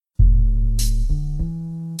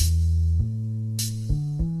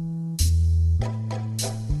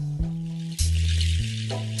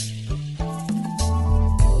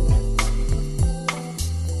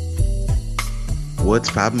What's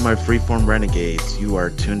poppin', my Freeform Renegades? You are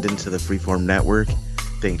tuned into the Freeform Network.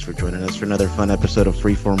 Thanks for joining us for another fun episode of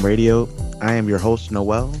Freeform Radio. I am your host,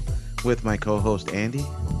 Noel, with my co-host, Andy.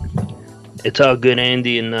 It's all good,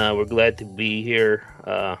 Andy, and we're glad to be here,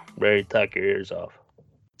 ready to talk your ears off.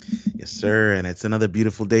 Yes, sir. And it's another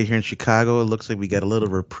beautiful day here in Chicago. It looks like we got a little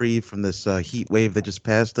reprieve from this heat wave that just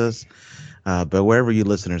passed us. But wherever you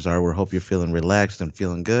listeners are, we hope you're feeling relaxed and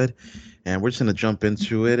feeling good. And we're just going to jump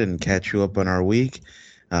into it and catch you up on our week.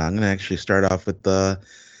 I'm going to actually start off with the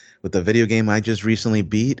video game I just recently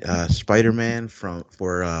beat, Spider-Man for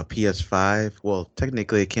PS5. Well,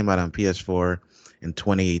 technically it came out on PS4 in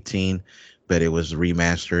 2018, but it was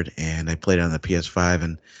remastered, and I played it on the PS5,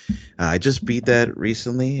 and I just beat that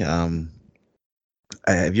recently. Have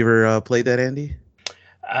you ever played that, Andy?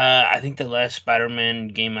 I think the last Spider-Man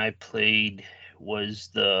game I played was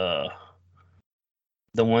the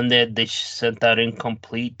one that they sent out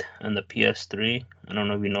incomplete on the PS3. I don't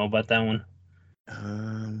know if you know about that one.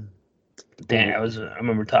 Um, Dan, I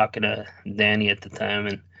remember talking to Danny at the time,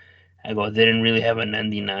 and I go, they didn't really have an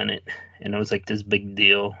ending on it, and it was like this big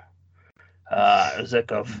deal. It was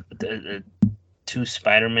like a two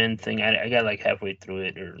Spider-Man thing. I got like halfway through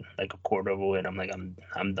it, or like a quarter of it. I'm like,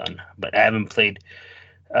 I'm done. But I haven't played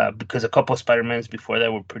because a couple of Spider-Mans before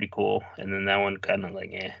that were pretty cool, and then that one kind of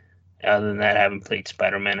like, eh. Other than that, I haven't played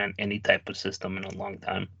Spider-Man on any type of system in a long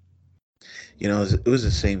time. it was the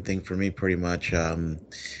same thing for me pretty much.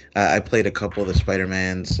 I played a couple of the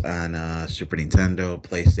Spider-Mans on Super Nintendo,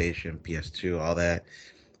 PlayStation, PS2, all that.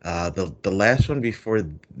 The last one before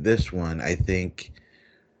this one, I think,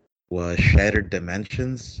 was Shattered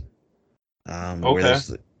Dimensions, where Okay.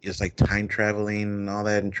 there's just like time traveling and all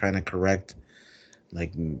that, and trying to correct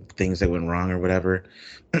like things that went wrong or whatever.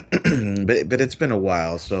 But it's been a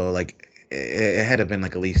while, so like it had to have been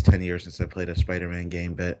like at least 10 years since I played a Spider-Man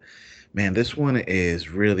game. But man, this one is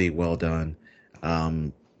really well done.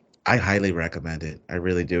 Um, I highly recommend it. I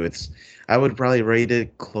really do. I would probably rate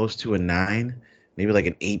it close to a 9, maybe like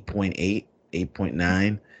an 8.8,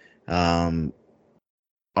 8.9. Um,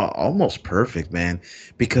 almost perfect, man,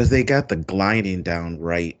 because they got the gliding down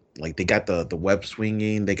right. Like they got the web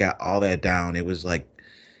swinging, they got all that down. It was like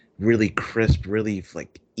really crisp, really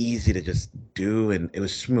like easy to just do, and it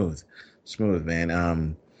was smooth, man.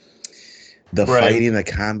 The Right. fighting, the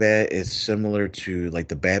combat is similar to like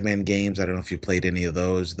the Batman games. I don't know if you played any of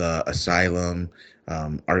those. The Asylum,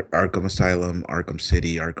 Arkham Asylum, Arkham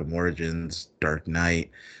City, Arkham Origins, Dark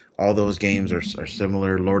Knight. All those games are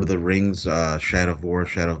similar. Lord of the Rings, Shadow of War,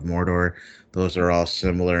 Shadow of Mordor. Those are all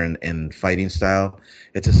similar in fighting style.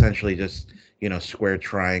 It's essentially just square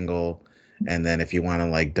triangle, and then if you want to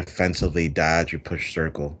like defensively dodge, you push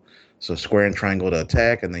circle. So square and triangle to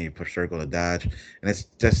attack, and then you push circle to dodge, and it's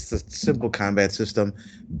just a simple combat system,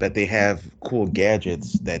 but they have cool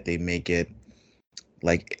gadgets that they make it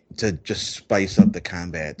like to just spice up the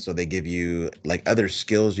combat. So they give you like other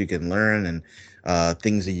skills you can learn, and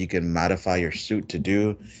things that you can modify your suit to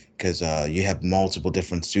do, because you have multiple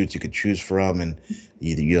different suits you could choose from, and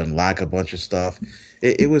you unlock a bunch of stuff.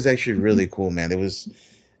 It was actually really cool, man. It was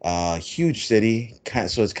huge city,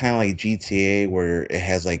 so it's kind of like GTA, where it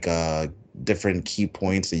has like different key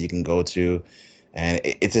points that you can go to, and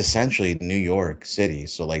it's essentially New York City.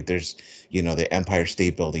 So like there's the Empire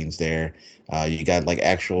State Building's there. You got like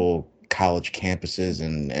actual college campuses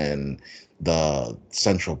and the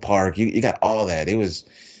Central Park. You got all that. It was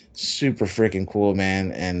super freaking cool,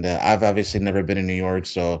 man. And I've obviously never been in New York,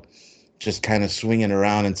 so just kind of swinging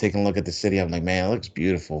around and taking a look at the city, I'm like, man, it looks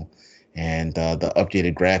beautiful. And the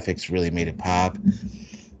updated graphics really made it pop.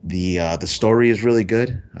 The story is really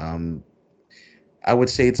good. I would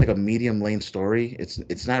say it's like a medium lane story.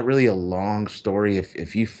 It's not really a long story.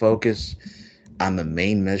 If you focus on the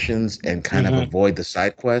main missions and kind of Mm-hmm. avoid the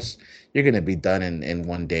side quests, you're gonna be done in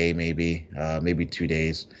one day, maybe 2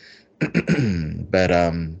 days.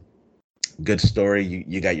 But good story.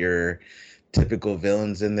 You got your typical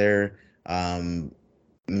villains in there. Um,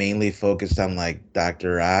 Mainly focused on like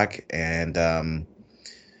Doctor Rock and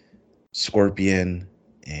Scorpion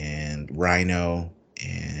and Rhino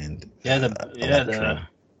and Yeah. Electro.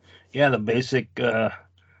 The basic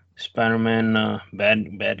Spider-Man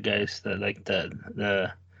bad guys.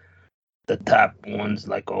 The top ones,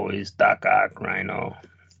 like always, Doc Ock, Rhino,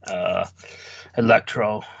 uh,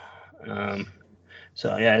 Electro. Um,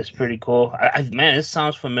 so yeah, it's pretty cool. Man, it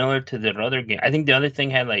sounds familiar to the other game. I think the other thing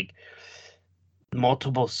had like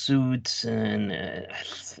multiple suits, and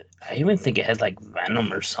I even think it had like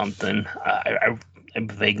Venom or something. I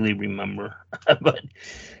vaguely remember, but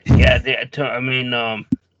yeah, I mean,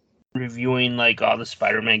 reviewing like all the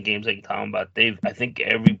Spider-Man games like you're talking about, I think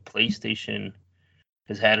every PlayStation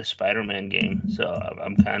has had a Spider-Man game. So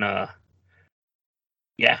I'm kind of,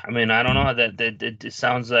 yeah. I mean, I don't know, that it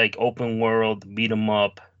sounds like open world beat 'em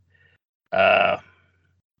up. Uh,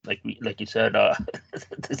 like you said,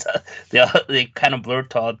 they kind of blur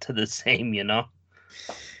all to the same, you know.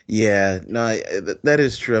 Yeah, no, that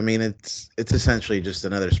is true. I mean, it's essentially just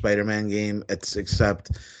another Spider-Man game. It's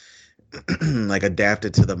except like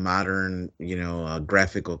adapted to the modern,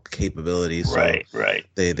 graphical capabilities. So Right, right.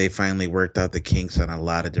 they finally worked out the kinks on a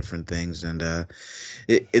lot of different things, and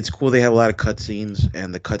it's cool. They have a lot of cutscenes,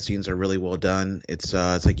 and the cutscenes are really well done. It's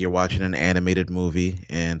like you're watching an animated movie,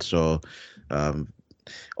 and so um,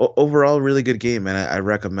 overall, really good game, and I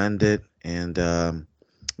recommend it. And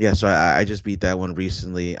yeah, so I just beat that one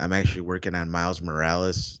recently. I'm actually working on Miles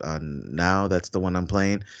Morales now. That's the one I'm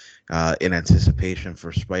playing in anticipation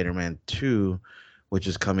for Spider-Man 2, which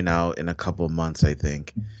is coming out in a couple of months, I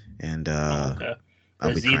think. And Oh, okay. I'll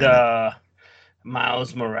be Is he trying that. the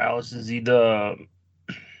Miles Morales? Is he the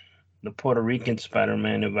Puerto Rican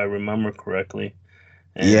Spider-Man, if I remember correctly?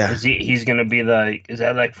 And Yeah. he's gonna be like, is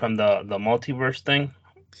that like from the multiverse thing?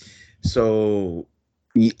 So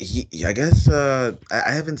I guess I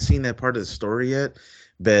haven't seen that part of the story yet,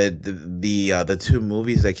 but the two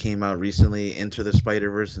movies that came out recently, Into the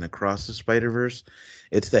Spider-Verse and Across the Spider-Verse,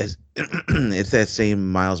 it's that it's that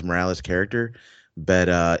same Miles Morales character,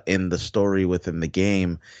 but in the story within the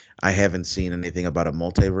game, I haven't seen anything about a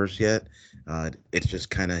multiverse yet. It's just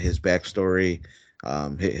kind of his backstory.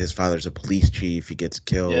 His father's a police chief. He gets Yeah.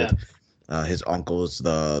 killed. His uncle's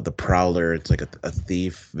the Prowler. It's like a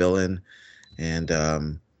thief villain, and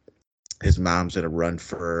his mom's gonna run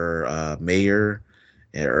for mayor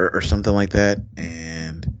or something like that.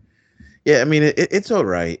 And yeah, I mean it's all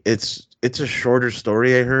right. It's a shorter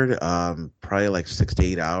story. I heard probably like 6 to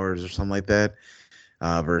 8 hours or something like that.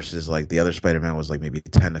 Versus like the other Spider-Man was like maybe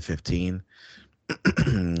 10 to 15.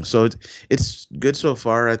 So it's good so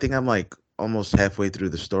far. I think I'm like almost halfway through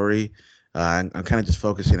the story. I'm kind of just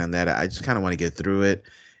focusing on that. I just kind of want to get through it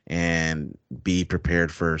and be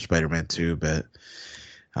prepared for Spider-Man 2. But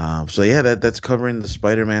so yeah, that's covering the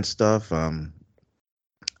Spider-Man stuff.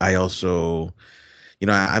 I also,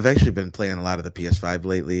 I've actually been playing a lot of the PS5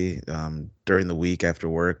 lately. During the week after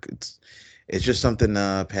work, it's just something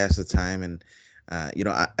to pass the time. And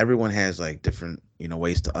everyone has like different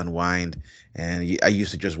ways to unwind. And I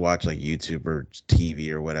used to just watch like YouTube or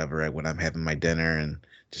TV or whatever when I'm having my dinner and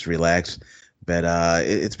just relax. But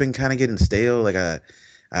it's been kind of getting stale. Like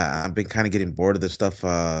I've been kind of getting bored of the stuff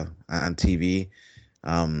on TV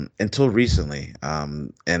until recently.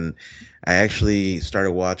 And I actually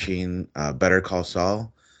started watching Better Call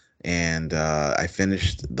Saul, and I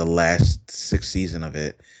finished the last sixth season of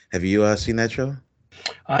it. Have you seen that show?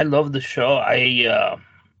 I love the show.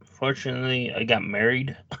 Fortunately, I got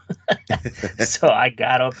married, so I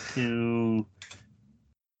got up to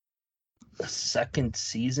the second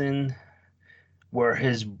season where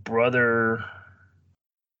his brother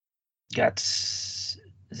got. Is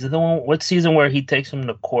it the one? What season where he takes him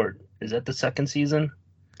to court? Is that the second season?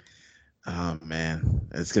 Oh man,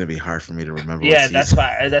 it's gonna be hard for me to remember what Yeah, that's season.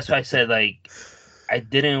 why. That's why I said, like, I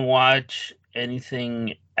didn't watch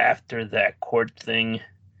anything after that court thing,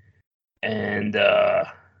 and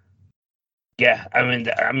yeah, I mean,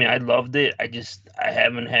 I loved it. I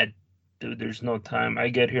haven't had, dude. There's no time. I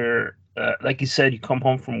get here, like you said, you come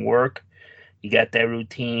home from work, you got that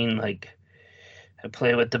routine. Like, I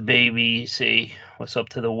play with the baby, say what's up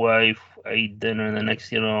to the wife, I eat dinner, and the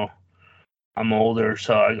next, I'm older,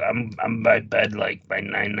 so I'm by bed like by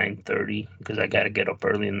 9:30 because I gotta get up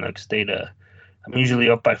early the next day to. I'm usually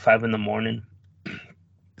up by 5 in the morning,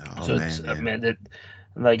 Oh so it's man, yeah. man that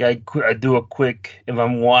like I do a quick if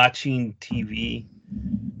I'm watching TV.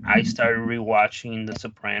 I started rewatching The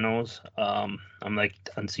Sopranos. I'm like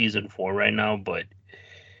on season 4 right now, but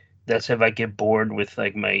that's if I get bored with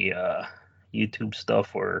like my YouTube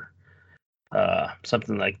stuff or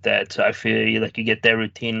something like that. So I feel like you get that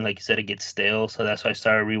routine, like you said, it gets stale. So that's why I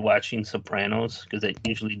started rewatching Sopranos because it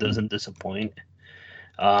usually doesn't disappoint.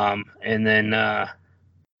 And then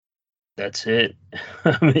that's it.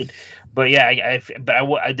 I mean, but yeah,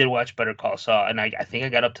 I did watch Better Call Saul, and I think I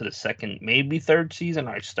got up to the second, maybe third season.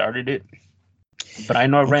 I started it, but I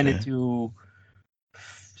know I ran Okay. into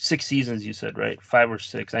 6 seasons. You said right, 5 or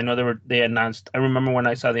 6. I know they announced. I remember when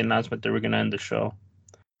I saw the announcement they were gonna end the show.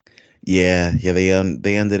 Yeah, yeah.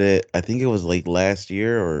 They ended it. I think it was like last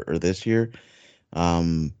year or this year.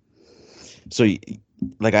 Um, so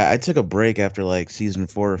like I took a break after like season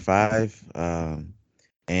 4 or 5.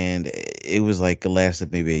 And it was like it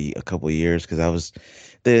lasted maybe a couple of years because I was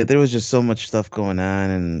there was just so much stuff going on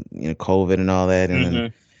and COVID and all that, and then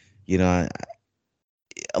Mm-hmm. you know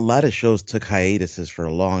a lot of shows took hiatuses for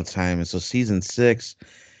a long time, and so season 6,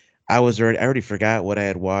 I already forgot what I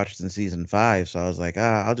had watched in season 5, so I was like,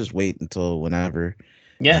 I'll just wait until whenever.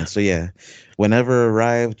 Yeah, And so yeah, whenever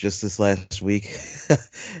arrived just this last week,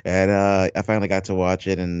 and I finally got to watch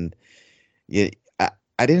it, and yeah,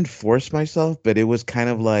 I didn't force myself, but it was kind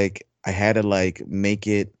of like I had to like make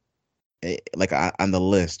it like on the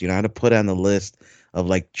list. I had to put it on the list of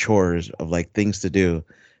like chores of like things to do.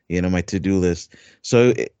 My to-do list.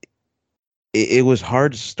 So it was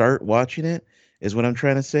hard to start watching it, is what I'm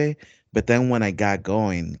trying to say. But then when I got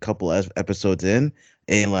going, a couple of episodes in,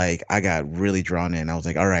 and like I got really drawn in. I was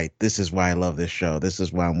like, all right, this is why I love this show. This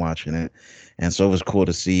is why I'm watching it. And so it was cool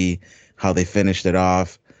to see how they finished it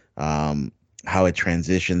off, um, how it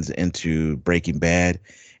transitions into Breaking Bad.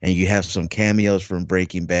 And you have some cameos from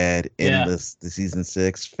Breaking Bad in yeah. the season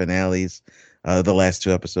 6 finales, the last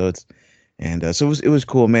two episodes. And so it was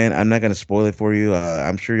cool, man. I'm not gonna spoil it for you.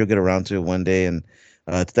 I'm sure you'll get around to it one day, and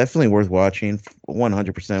it's definitely worth watching.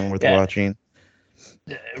 100% worth Yeah, watching.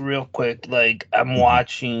 real quick, like I'm Hmm.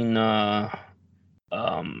 watching um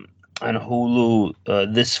on Hulu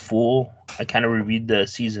This Fool. I kind of reviewed the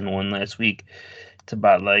season 1 last week. It's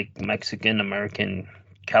about like Mexican American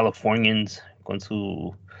Californians going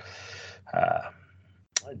to uh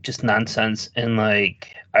just nonsense, and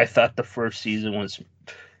like I thought the first season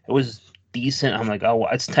was decent. I'm like, oh,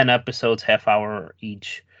 it's 10 episodes, half hour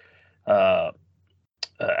each. Uh,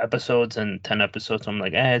 Episodes and 10 episodes. I'm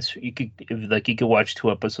like, it's you could if, like you could watch 2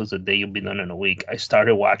 episodes a day, you'll be done in a week. I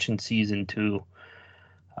started watching season 2.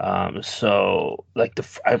 So like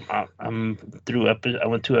I'm through I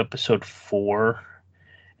went to episode 4,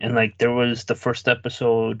 and like there was the first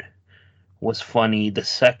episode was funny. The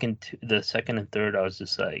second and third, I was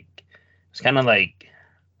just like, it's kind of like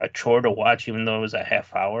a chore to watch, even though it was a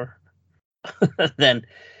half hour. Then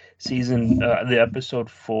the episode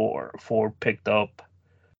four picked up.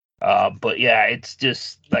 But yeah, it's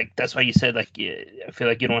just like that's why you said like yeah, I feel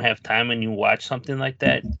like you don't have time when you watch something like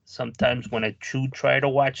that. Sometimes when I try to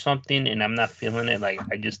watch something and I'm not feeling it, like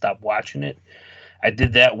I just stop watching it. I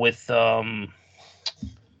did that with the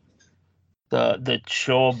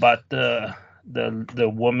show about the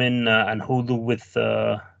woman on Hulu with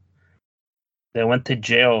they went to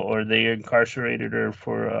jail or they incarcerated her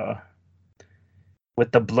for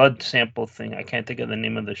with the blood sample thing. I can't think of the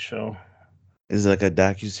name of the show. Is it like a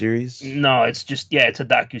docu series? No, it's just yeah, it's a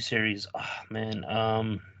docu series. Oh man,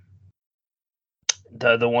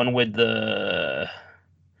 the one with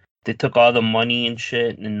they took all the money and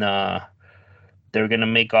shit, and they're gonna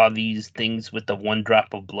make all these things with the one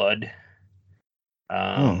drop of blood. Oh,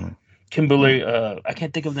 oh. Kimberly, I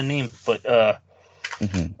can't think of the name, but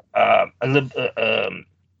Hmm. I live.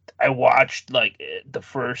 I watched like the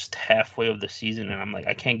first halfway of the season, and I'm like,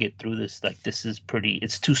 I can't get through this. Like, this is pretty.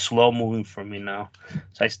 It's too slow moving for me now,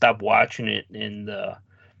 so I stopped watching it. And the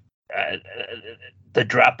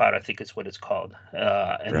dropout, I think is what it's called.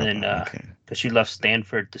 And then Dropout. Okay. because she left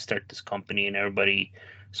Stanford to start this company, and everybody,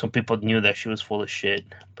 some people knew that she was full of shit,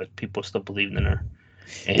 but people still believed in her.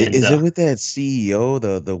 And Is it with that CEO,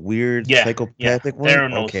 the weird yeah, yeah, psychopathic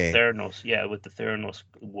one? Okay. Theranos, yeah, with the Theranos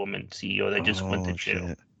woman CEO that just went to Oh jail.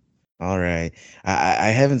 shit. All right. I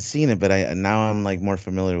haven't seen it, but I now I'm like more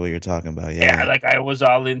familiar with what you're talking about. Yeah, Yeah. like I was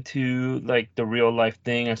all into like the real life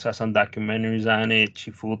thing. I saw some documentaries on it. She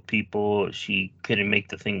fooled people. She couldn't make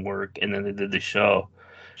the thing work, and then they did the show.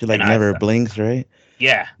 She And like never blinks, right?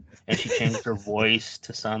 yeah, and she changed her voice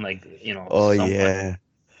to sound like Oh someone. yeah.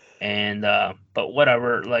 And but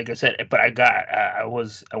whatever. Like I said, but I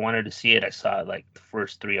wanted to see it. I saw like the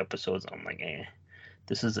first 3 episodes. I'm like,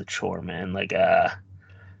 this is a chore, man. Like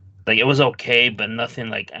it was okay, but nothing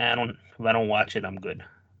like I don't. If I don't watch it, I'm good.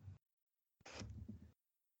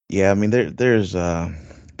 Yeah, I mean there's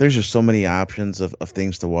just so many options of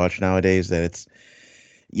things to watch nowadays that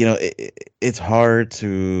it's hard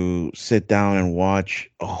to sit down and watch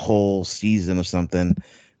a whole season of something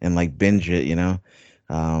and like binge it.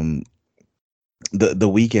 Um the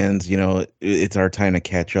weekends, it's our time to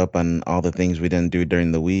catch up on all the things we didn't do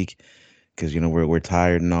during the week because we're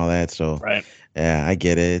tired and all that. So Right. yeah, I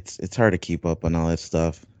get it. It's hard to keep up on all that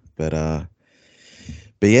stuff. But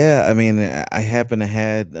yeah, I mean, I happen to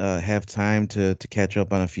have time to catch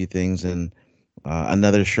up on a few things, and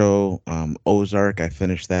another show, Ozark. I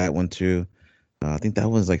finished that one too. I think that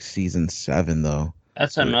was like season 7 though,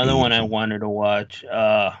 That's or another one 8. I wanted to watch.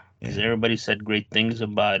 Because Yeah, everybody said great things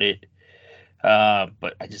about it.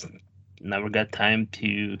 But I just never got time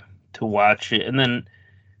to watch it. And then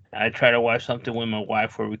I try to watch something with my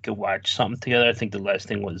wife where we could watch something together. I think the last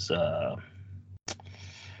thing was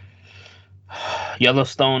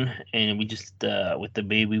Yellowstone, and we just with the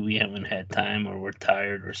baby we haven't had time, or we're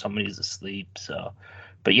tired, or somebody's asleep. So,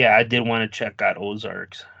 but yeah, I did want to check out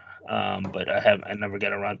Ozarks, but I never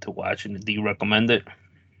got around to watching it. Do you recommend it?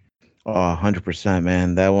 Oh, 100%,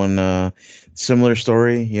 man. That one, similar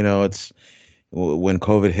story. It's when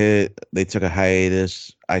COVID hit, they took a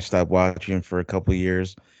hiatus. I stopped watching for a couple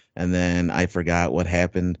years, and then I forgot what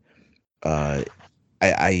happened. Uh,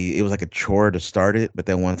 it was like a chore to start it, but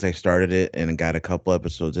then once I started it and got a couple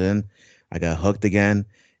episodes in, I got hooked again,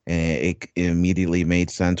 and it immediately made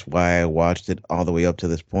sense why I watched it all the way up to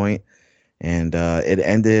this point. And it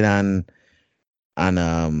ended on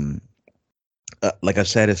like a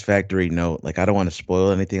satisfactory note. Like I don't want to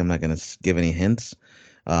spoil anything. I'm not gonna give any hints.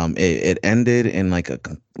 It ended in like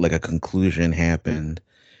a conclusion happened,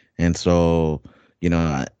 and so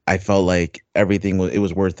I felt like everything was it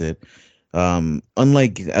was worth it.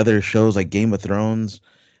 Unlike other shows like Game of Thrones,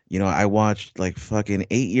 I watched like fucking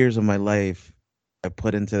 8 years of my life I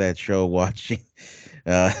put into that show watching,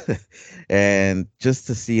 uh, and just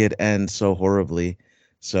to see it end so horribly.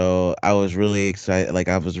 So I was really excited. Like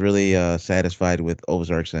I was really satisfied with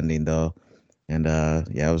Ozark's ending though, and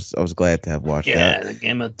yeah, I was glad to have watched that. Yeah, the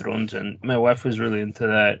Game of Thrones, and my wife was really into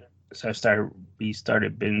that, so we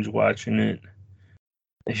started binge watching it.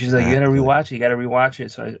 And she's like, "You I gotta feel like rewatch it. You gotta rewatch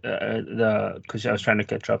it." So because I was trying to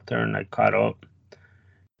catch up to her, and I caught up.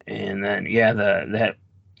 And then yeah, the that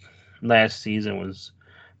last season was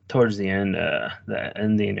towards the end. The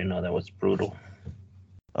ending, that was brutal.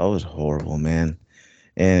 I was horrible, man.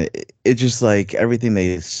 And it just like everything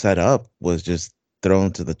they set up was just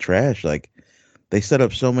thrown to the trash. Like they set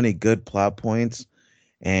up so many good plot points,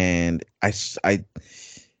 and I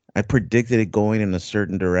predicted it going in a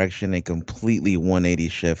certain direction and completely 180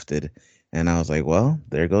 shifted. And I was like, well,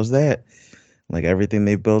 there goes that. Like everything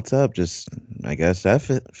they built up, just I guess F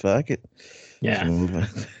it, fuck it, just Yeah, move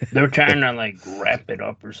they were it. trying to like wrap it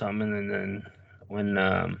up or something, and then when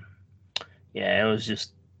yeah, it was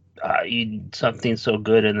just you something so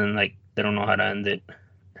good, and then like they don't know how to end it.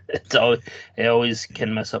 It's always it always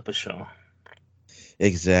can mess up a show.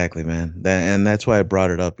 Exactly, man. That's why I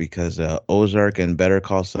brought it up because Ozark and Better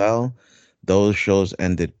Call Saul, those shows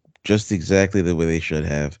ended just exactly the way they should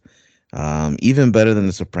have. Even better than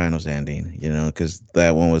the Sopranos ending, because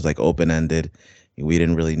that one was like open ended. We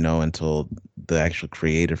didn't really know until the actual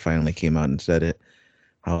creator finally came out and said it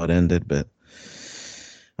how it ended. But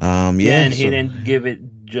Yeah, yeah. and he So didn't give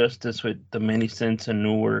it justice with the many cents of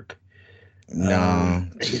Newark. no,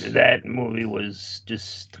 That movie was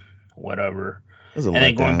just whatever. it was a And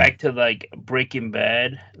then going letdown. back to like Breaking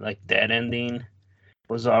Bad, like that ending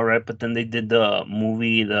was all right, but then they did the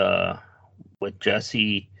movie the with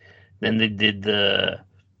Jesse. Then they did the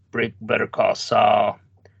Break Better Call Saul.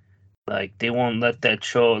 Like they won't let that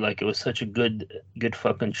show. Like it was such a good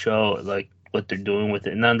fucking show. Like what they're doing with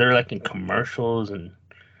it now, they're like in commercials and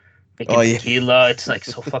Oh making yeah, tequila. It's like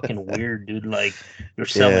so fucking weird, dude. Like you're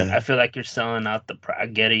selling. yeah. I feel like you're selling out the. I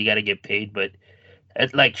get it. You got to get paid, but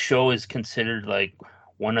that like show is considered like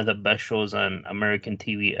one of the best shows on American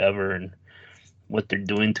TV ever, and what they're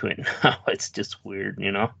doing to it now, it's just weird.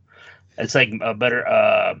 It's like a better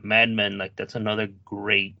Mad Men. Like that's another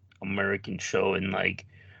great American show, and like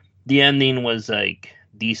the ending was like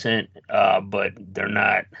decent, but they're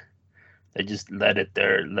not. They just let it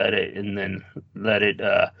there, let it, and then let it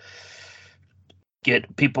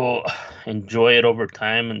get people enjoy it over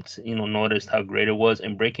time, and notice how great it was.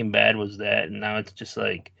 And Breaking Bad was that, and now it's just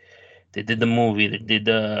like they did the movie, they did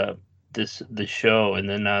the show, and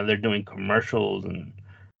then now they're doing commercials, and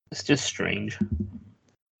it's just strange.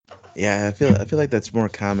 Yeah, I feel like that's more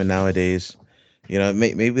common nowadays.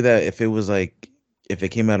 Maybe that if it was like if it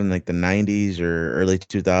came out in like the 90s or early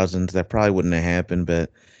 2000s, that probably wouldn't have happened.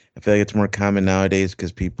 But I feel like it's more common nowadays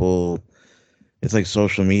because people, it's like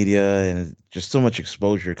social media and just so much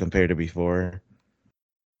exposure compared to before.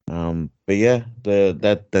 But yeah,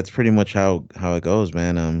 that's pretty much how it goes,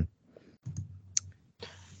 man.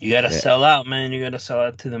 You gotta Yeah. sell out, man. You gotta sell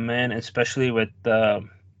out to the man, especially with all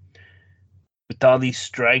these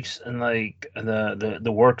strikes and like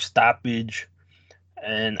the work stoppage,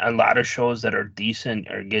 and a lot of shows that are decent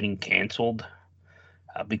are getting canceled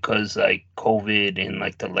because like COVID and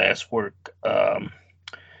like the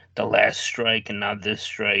last strike, and now this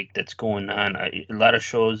strike that's going on. A lot of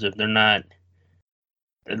shows, if they're not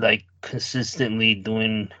like consistently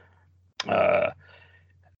doing, uh,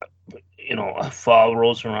 fall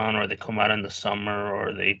rolls around, or they come out in the summer,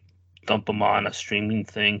 or they dump them on a streaming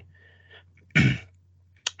thing,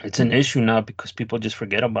 it's an issue now because people just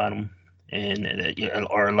forget about them, and yeah,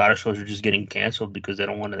 or a lot of shows are just getting canceled because they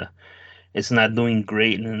don't want to it's not doing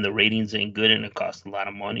great, and then the ratings ain't good, and it costs a lot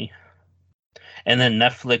of money. And then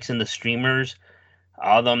Netflix and the streamers,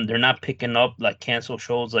 all of them, they're not picking up like cancel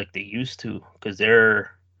shows like they used to because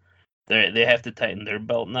they have to tighten their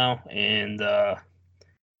belt now, and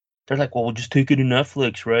they're like, well, we'll just take it to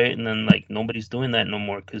Netflix, right? And then like nobody's doing that no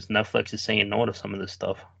more because Netflix is saying no to some of this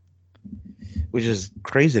stuff. Which is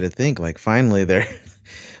crazy to think. Like finally, they're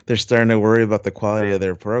they're starting to worry about the quality of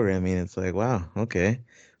their programming. It's like, wow, okay,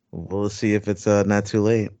 we'll see if it's not too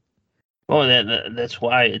late. Well, that's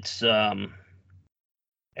why it's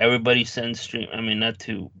everybody sends stream. I mean, not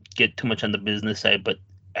to get too much on the business side, but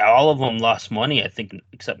all of them lost money, I think,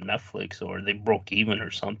 except Netflix, or they broke even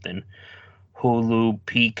or something. Hulu,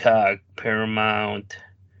 Peacock, Paramount,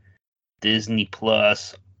 Disney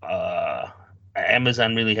Plus,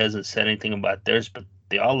 Amazon really hasn't said anything about theirs, but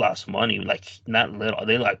they all lost money, like not little.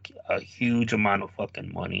 They like a huge amount of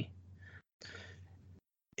fucking money,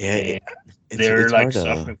 Yeah, and they're it's like hard to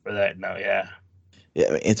suffering for that now. Yeah,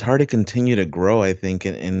 yeah, it's hard to continue to grow. I think,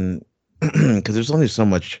 and because there's only so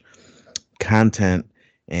much content,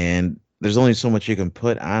 and there's only so much you can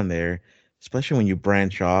put on there, especially when you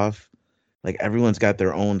branch off. Like everyone's got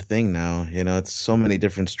their own thing now. It's so many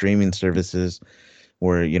different streaming services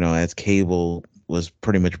where, as cable was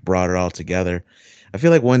pretty much brought it all together. I feel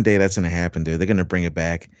like one day that's gonna happen, dude. They're gonna bring it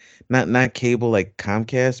back. Not cable like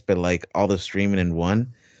Comcast, but like all the streaming in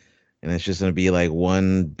one. And it's just gonna be like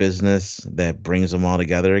one business that brings them all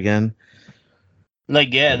together again.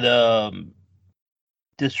 like yeah, But the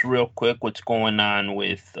just real quick, what's going on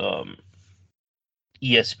with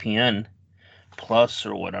ESPN Plus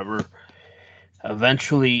or whatever?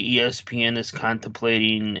 Eventually, ESPN is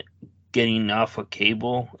contemplating getting off of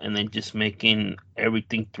cable and then just making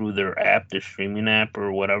everything through their app, their streaming app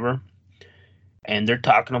or whatever. And they're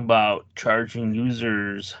talking about charging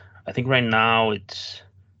users. I think right now it's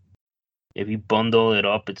if you bundle it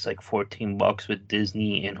up, it's like $14 with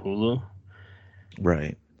Disney and Hulu,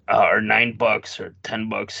 right. or $9 or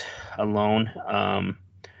 $10 alone.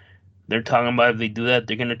 They're talking about if they do that,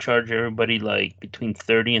 they're gonna charge everybody like between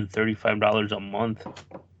 $30 and $35 a month.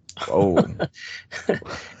 Oh.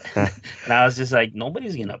 And I was just like,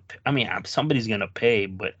 nobody's gonna. I mean, somebody's gonna pay,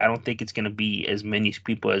 but I don't think it's gonna be as many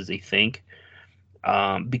people as they think.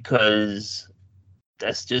 Because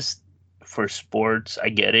that's just for sports. I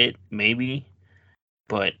get it, maybe,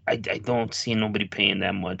 but I don't see nobody paying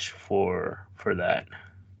that much for that.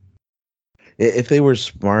 If they were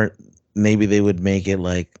smart, maybe they would make it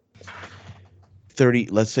like 30,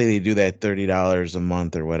 let's say they do that $30 a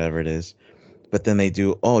month or whatever it is. But then they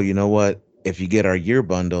do, oh, you know what? If you get our year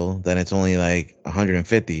bundle, then it's only like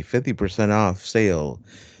 50% off sale,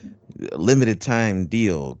 limited time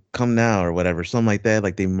deal, come now or whatever, something like that.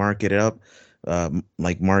 Like they market it up,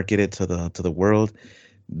 like market it to the world.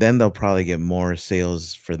 Then they'll probably get more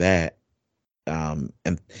sales for that. And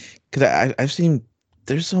because I've seen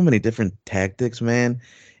there's so many different tactics, man.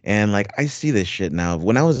 And like I see this shit now.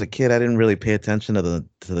 When I was a kid, I didn't really pay attention to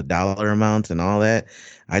the dollar amounts and all that.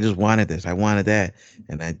 I just wanted this, I wanted that,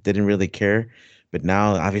 and I didn't really care. But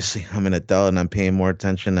now, obviously, I'm an adult and I'm paying more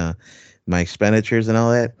attention to my expenditures and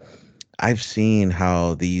all that. I've seen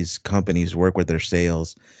how these companies work with their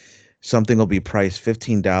sales. Something will be priced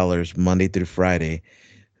 $15 Monday through Friday.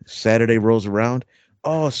 Saturday rolls around,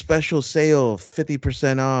 oh, special sale,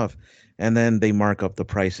 50% off. And then they mark up the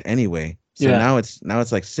price anyway. So Yeah, now it's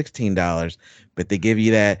like $16, but they give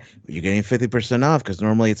you that you're getting 50% off because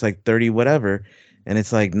normally it's like 30 whatever. And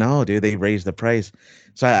it's like, no, dude, they raised the price.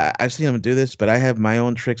 So I've seen them do this, but I have my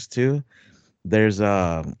own tricks too. There's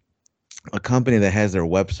a company that has their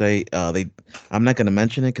website. I'm not gonna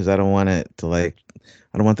mention it because I don't want it to like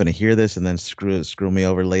I don't want them to hear this and then screw me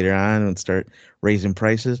over later on and start raising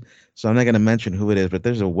prices. So I'm not gonna mention who it is, but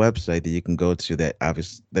there's a website that you can go to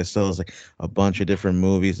that sells like a bunch of different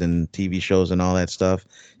movies and TV shows and all that stuff.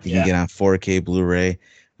 You can yeah, get on 4K Blu-ray,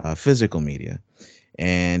 physical media,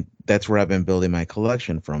 and that's where I've been building my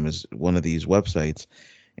collection from is one of these websites.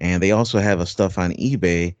 And they also have a stuff on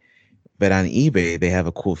eBay, but on eBay, they have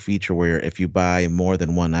a cool feature where if you buy more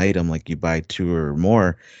than one item, like you buy two or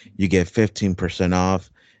more, you get 15%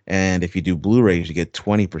 off. And if you do Blu-rays, you get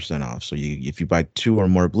 20% off. So if you buy two or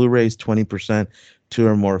more Blu-rays, 20%, two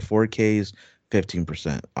or more 4Ks,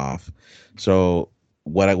 15% off. So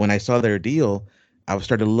when I saw their deal, I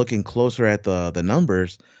started looking closer at the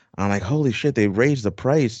numbers. I'm like, holy shit, they raised the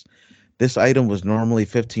price. This item was normally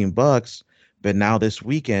 $15, but now this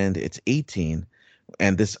weekend it's 18,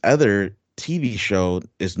 and this other TV show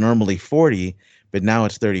is normally 40, but now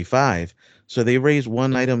it's 35. So they raised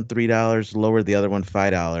one item $3, lowered the other one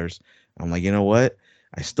 $5. I'm like, you know what?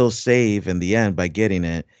 I still save in the end by getting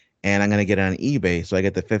it, and I'm gonna get it on eBay, so I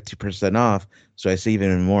get the 50% off, so I save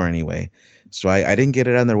even more anyway. So I didn't get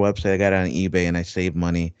it on their website. I got it on eBay, and I saved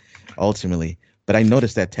money ultimately. But I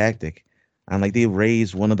noticed that tactic. I'm like they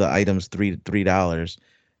raised one of the items $3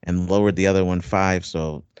 and lowered the other one 5,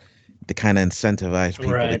 so to kind of incentivize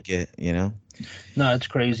people to Right. get. No, it's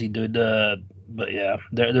crazy, dude. But yeah,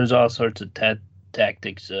 there's all sorts of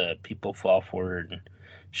tactics people fall for and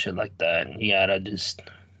shit like that. And you gotta just.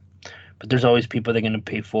 But there's always people that are gonna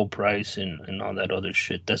pay full price and all that other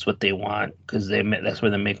shit. That's what they want because that's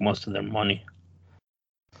where they make most of their money.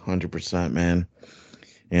 100%, man.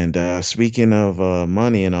 And speaking of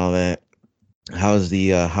money and all that, how's the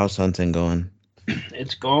house hunting going?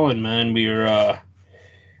 It's going, man. We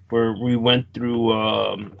went through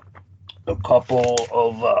a couple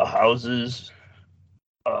of houses.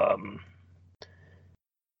 Um,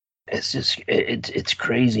 it's just it's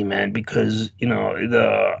crazy, man, because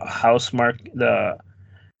the house market uh,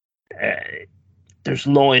 there's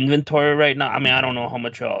low inventory right now. I mean, I don't know how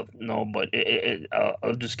much y'all know, but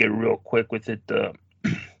I'll just get real quick with it.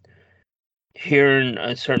 Here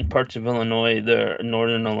in certain parts of Illinois, the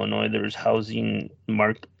northern Illinois, there's housing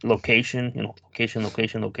mark location,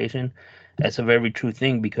 location. That's a very true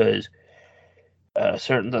thing because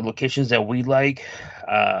certain the locations that we like,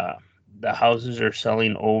 uh, the houses are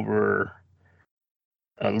selling over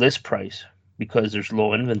list price because there's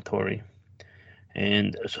low inventory.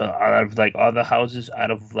 And so out of like all the houses,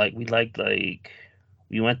 out of like we went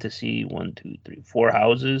to see one, two, three, four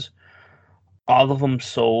houses. All of them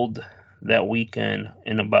sold that weekend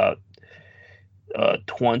in about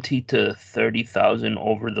 20 to 30,000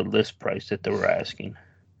 over the list price that they were asking.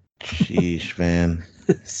 Sheesh, man.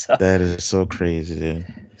 so That is so crazy, dude.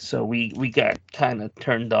 so we got kind of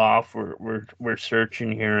turned off. We're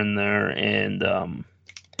searching here and there, and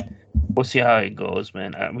we'll see how it goes,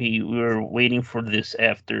 man. We were waiting for this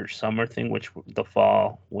after summer thing, which the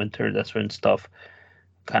fall, winter, that's when stuff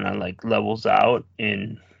kind of like levels out,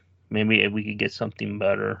 and maybe we could get something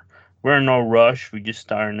better. We're in no rush. We're just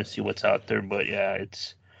starting to see what's out there, but yeah,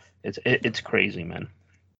 it's crazy, man.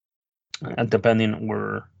 Depending on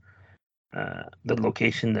where the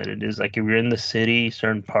location that it is, like if you're in the city,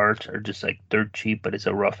 certain parts are just like dirt cheap, but it's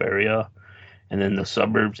a rough area. And then the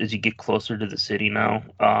suburbs, as you get closer to the city now,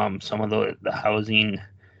 some of the housing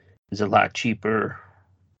is a lot cheaper.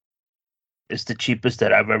 It's the cheapest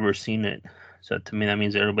that I've ever seen it. So to me, that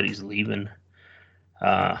means everybody's leaving,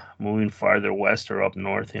 moving farther west or up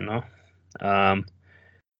north. Um,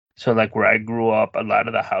 so like where I grew up, a lot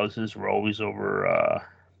of the houses were always over.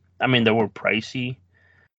 I mean, they were pricey.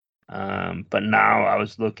 But now I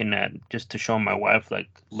was looking at just to show my wife, like,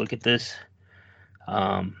 look at this.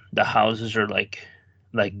 The houses are like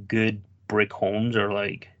good brick homes are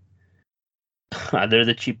like they're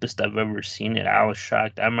the cheapest I've ever seen it. I was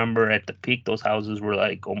shocked. I remember at the peak those houses were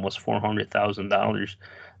like almost $400,000.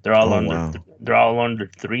 They're all Oh under wow. they're all under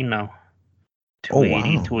three now. Oh 280,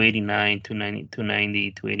 wow. 289, 290,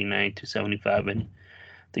 290, 289, 275, and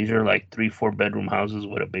these are like 3, 4 bedroom houses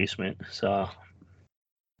with a basement. So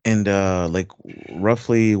And like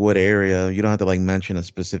roughly what area? You don't have to like mention a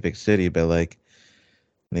specific city, but like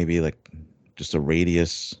maybe like just a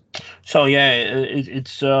radius. yeah,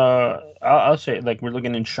 it's I'll say like we're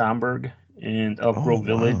looking in Schaumburg and Elk Oh Grove wow.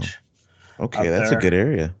 Village Okay, out that's a good there.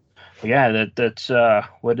 area. But yeah, that's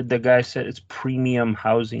what did the guy say? It's premium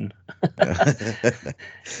housing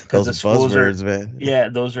because Those the schools are, buzzwords, man. yeah,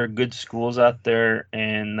 those are good schools out there,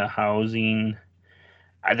 and the housing.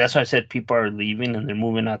 That's why I said people are leaving and they're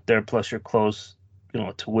moving out there. Plus, you're close, to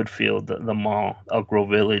Woodfield, the mall, Elk Grove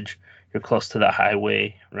Village. You're close to the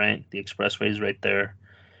highway, right? The expressway is right there,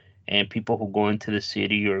 and people who go into the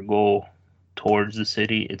city or go towards the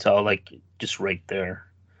city, it's all like just right there.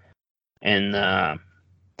 And the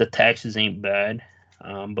taxes ain't bad,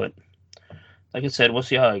 but like I said, we'll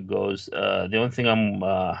see how it goes. The only thing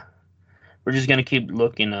we're just gonna keep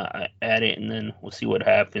looking at it, and then we'll see what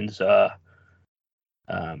happens. There's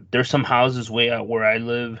some houses way out where I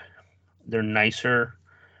live. They're nicer.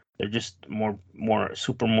 They're just more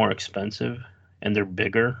expensive, and they're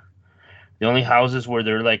bigger. The only houses where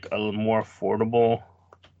they're like a little more affordable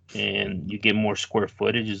and you get more square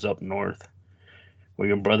footage is up north, where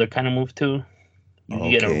your brother kind of moved to. You can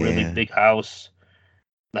get a Okay, really yeah. big house,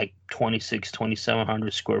 like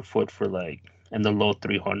 2,700 square foot for like in the low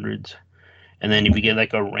 300s. And then if you get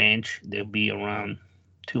like a ranch, they'll be around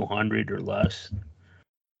 200 or less.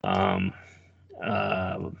 Um,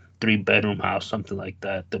 uh, 3 bedroom house, something like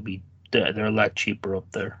that. They're a lot cheaper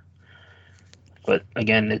up there. But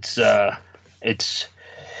again, it's the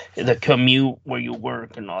commute where you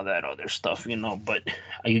work and all that other stuff. But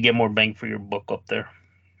you get more bang for your buck up there.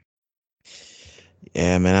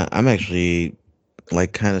 Yeah, man, I'm actually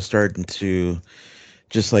like kind of starting to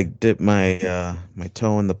just like dip my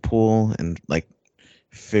toe in the pool and like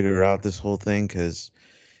figure out this whole thing because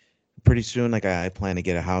pretty soon like I plan to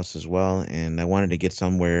get a house as well, and I wanted to get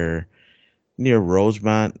somewhere near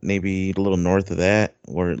Rosemont, maybe a little north of that,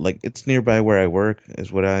 or like it's nearby where I work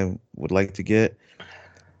is what I would like to get.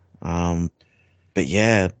 Um, but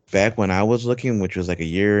yeah, back when I was looking, which was like a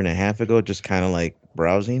year and a half ago, just kind of like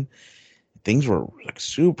browsing, things were like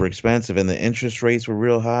super expensive and the interest rates were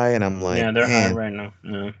real high, and I'm Yeah, like, they're high man, right now.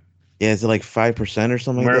 Yeah. yeah, is it like 5% or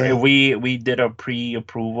something like If that? we did a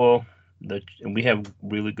pre-approval. We have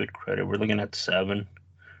really good credit. We're looking at 7,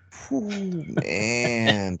 Whew,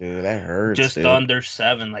 man, dude, that hurts, just dude. under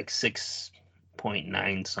 7, like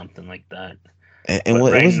 6.9, something like that. And But well,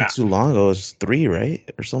 it right wasn't now, too long ago. It was three, right,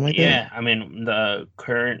 or something like that. yeah, I mean the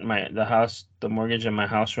house, the mortgage on my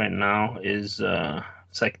house right now is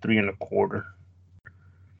it's like 3.25.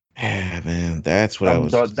 Yeah, man, that's what I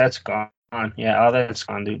was. That's gone. Yeah, all that's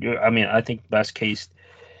gone, dude. I mean, I think best case,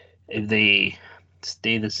 if they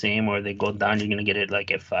stay the same or they go down, you're gonna get it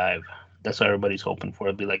like at 5. That's what everybody's hoping for.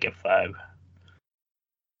 It'll be like at 5.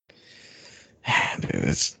 Dude,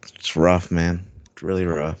 it's rough, man. It's really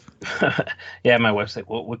rough. Yeah, my wife's like,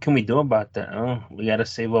 what can we do about that? Oh, we gotta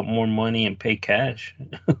save up more money and pay cash.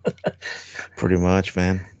 Pretty much,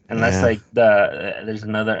 man. Unless Yeah. like there's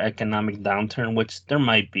another economic downturn, which there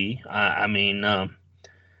might be. I mean,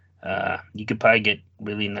 you could probably get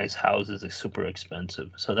really nice houses, like super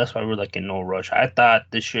expensive. So that's why we're like in no rush. I thought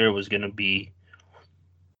this year was gonna be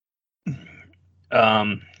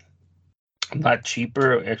um a lot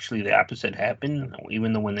cheaper. Actually, the opposite happened.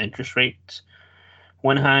 Even though when the interest rates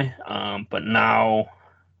went high, but now,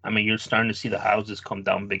 I mean, you're starting to see the houses come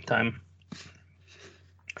down big time.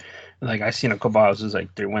 Like I seen a couple houses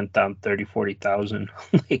like they went down 30, 40,000.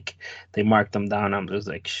 Like they marked them down. I'm just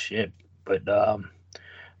like shit. But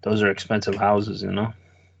those are expensive houses, you know.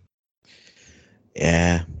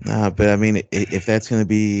 Yeah. Nah, but I mean, if that's gonna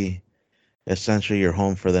be essentially your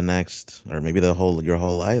home for the next, or maybe the whole your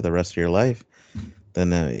whole life, the rest of your life,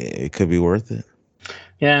 then it could be worth it.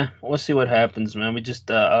 Yeah, we'll see what happens, man. We just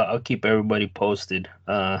I'll keep everybody posted.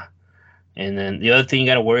 And then the other thing you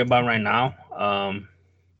got to worry about right now,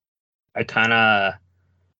 I kind of,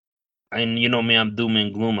 and you know me, I'm doom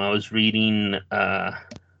and gloom. I was reading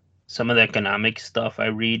some of the economic stuff I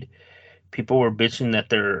read. People were bitching that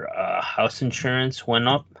their house insurance went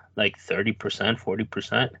up like 30%,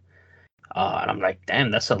 40%. And I'm like,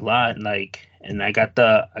 damn, that's a lot. Like, and I got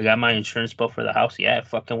my insurance bill for the house. Yeah, it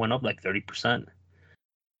fucking went up like 30%.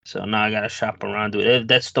 So now I gotta shop around. Dude,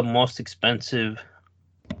 that's the most expensive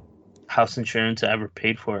house insurance I ever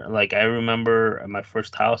paid for. Like, I remember at my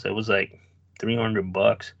first house, it was like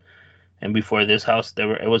 $300, and before this house,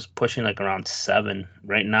 it was pushing like around 7.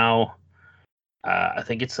 Right now, I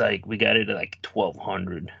think it's like we got it at like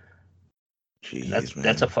 1,200, and Jeez,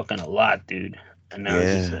 that's a man. fucking a lot, dude. And now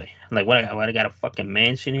it's just Yeah. like what I got a fucking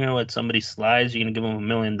mansion here with somebody slides, you're gonna give them $1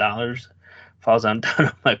 million, falls on down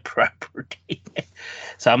on my property.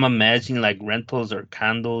 So I'm imagining like rentals or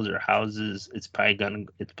condos or houses, it's probably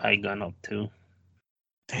gone up too.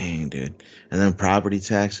 Dang, dude. And then property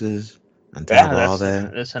taxes on top Yeah, of all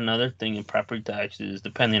that. that's another thing in property taxes,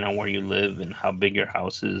 depending on where you live and how big your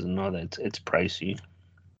house is and all that. It's pricey.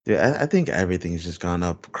 Dude, I think everything's just gone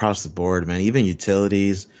up across the board, man. Even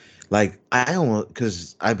utilities. Like I almost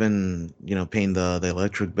because I've been, paying the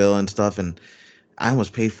electric bill and stuff, and I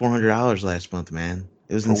almost paid $400 last month, man.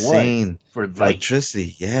 It was For what? insane For for light?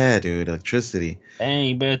 electricity. Yeah, dude, electricity. Hey,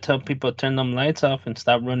 you better tell people to turn them lights off and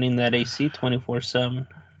stop running that AC 24/7.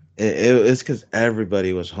 It's because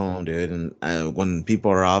everybody was home, dude, and when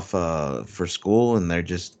people are off for school and they're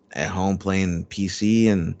just at home playing PC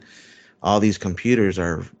and all these computers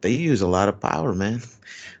they use a lot of power, man. So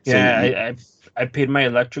Yeah, I paid my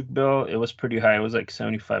electric bill. It was pretty high. It was like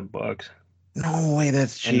 $75, no way,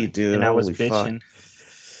 that's and cheap, dude. and I was Holy fuck. bitching.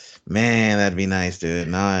 Man, that'd be nice, dude.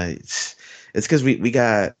 No, it's because we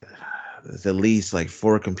got at least like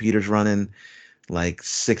four computers running, like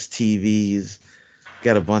six TVs,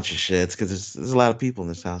 got a bunch of shits because there's a lot of people in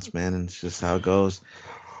this house, man, and it's just how it goes.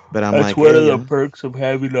 But I'm That's like, one hey, of the perks of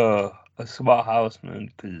having a small house,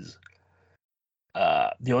 man. Because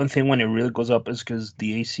the only thing when it really goes up is because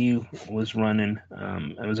the AC was running.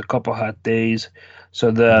 It was a couple hot days,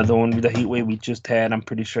 so the heat wave we just had, I'm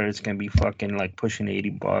pretty sure it's gonna be fucking like pushing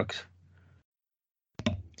 $80.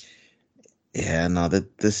 yeah, no,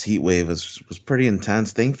 that this heat wave was pretty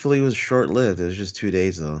intense. Thankfully, it was short lived. It was just 2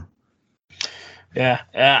 days though. Yeah,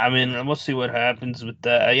 yeah. I mean, we'll see what happens with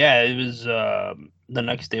that. Yeah, it was. the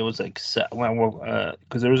next day was like when I woke,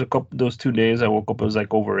 because there was a couple those 2 days I woke up, it was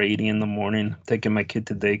like over 80 in the morning taking my kid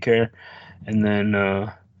to daycare, and then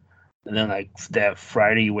like that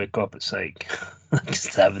Friday you wake up, it's like like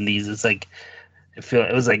 70s. It's like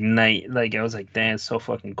it was like night. Like I was like, damn, it's so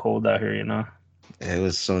fucking cold out here, you know. It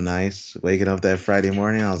was so nice waking up that Friday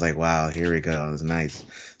morning. I was like, wow, here we go. It was nice.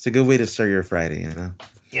 It's a good way to start your Friday, you know?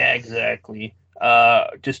 Yeah, exactly.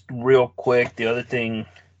 Just real quick, the other thing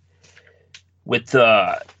with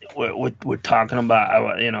we're talking about,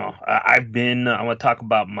 I've been. I want to talk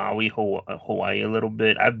about Maui, Hawaii a little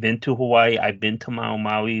bit. I've been to Hawaii. I've been to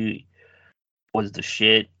Maui. Was the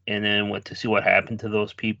shit, and then went to see what happened to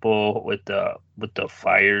those people with the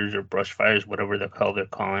fires or brush fires, whatever the hell they're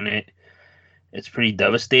calling it. It's pretty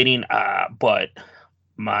devastating. But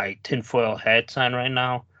my tinfoil hat sign right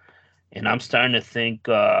now, and I'm starting to think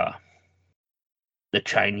the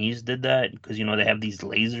Chinese did that because they have these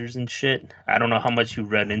lasers and shit. I don't know how much you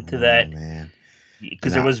read into Oh, that man.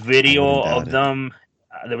 because And there I, was I wouldn't video doubt of it. them.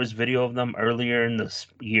 There was video of them earlier in this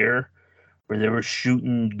year where they were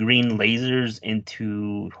shooting green lasers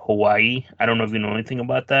into Hawaii. I don't know if you know anything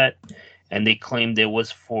about that. And they claimed it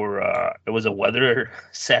was a weather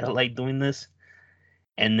satellite doing this.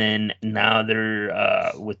 And then now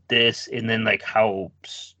they're with this, and then like how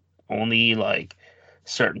only like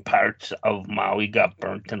certain parts of Maui got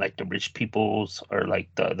burnt, and like the rich people's or like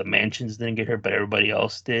the mansions didn't get hurt, but everybody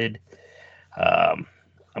else did. Um,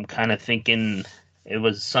 I'm kind of thinking it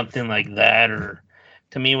was something like that, or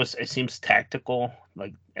to me, it seems tactical,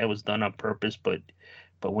 like it was done on purpose. But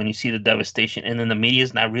when you see the devastation, and then the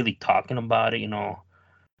media's not really talking about it,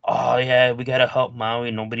 oh yeah, we gotta help Maui.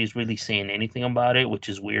 Nobody's really saying anything about it, which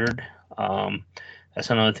is weird. Um, that's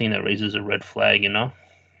another thing that raises a red flag.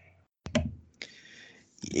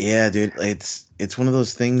 Yeah, dude. It's one of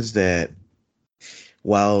those things that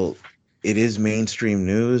while it is mainstream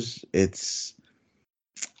news, it's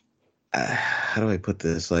how do I put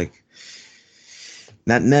this? Like,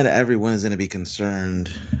 not everyone is going to be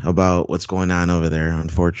concerned about what's going on over there.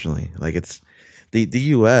 Unfortunately, like it's the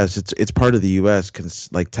U.S. It's part of the U.S.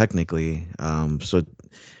 Like technically. So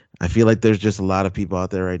I feel like there's just a lot of people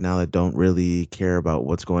out there right now that don't really care about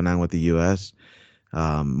what's going on with the U.S.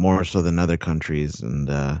 More so than other countries, and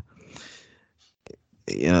a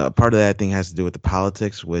part of that thing has to do with the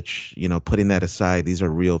politics. Which putting that aside, these are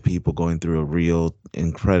real people going through a real,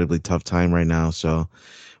 incredibly tough time right now. So,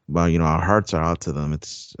 well, our hearts are out to them.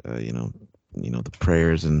 It's the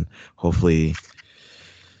prayers, and hopefully,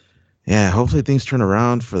 yeah, hopefully things turn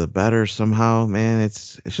around for the better somehow. Man,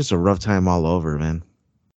 it's just a rough time all over, man.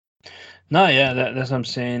 No, yeah, that's what I'm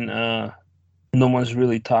saying. No one's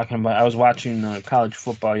really talking about. I was watching college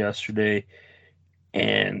football yesterday,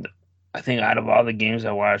 and I think out of all the games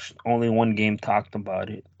I watched, only one game talked about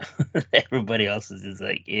it. Everybody else is just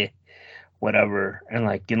like, yeah, whatever, and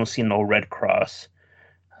like you don't see no Red Cross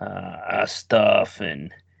stuff,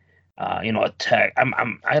 and attack.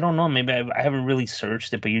 I don't know. Maybe I haven't really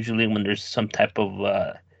searched it, but usually when there's some type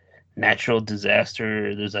of natural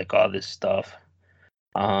disaster, there's like all this stuff.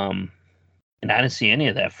 Um, and I didn't see any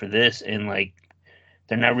of that for this, and like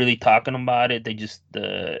they're not really talking about it. They just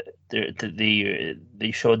they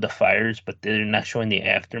showed the fires, but they're not showing the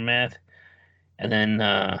aftermath. And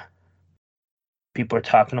then people are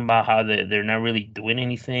talking about how they're not really doing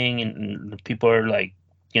anything, and the people are like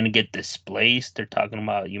gonna get displaced. They're talking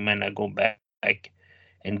about you might not go back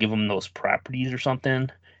and give them those properties or something.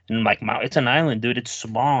 And like it's an island, dude. It's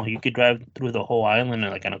small. You could drive through the whole island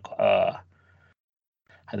in like I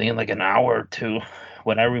think in like an hour or two.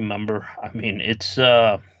 What I remember. I mean, it's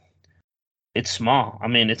small. I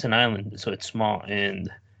mean, it's an island, so it's small, and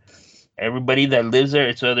everybody that lives there,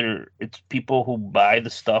 it's people who buy the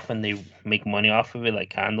stuff and they make money off of it,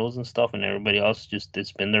 like condos and stuff, and everybody else just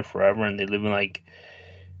it's been there forever, and they live in like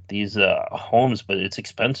these homes, but it's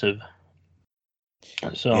expensive.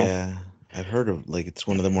 So Yeah, I've heard of like it's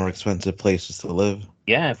one of the more expensive places to live.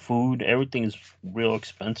 yeah, food, everything is real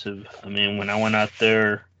expensive. I mean, when I went out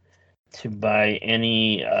there to buy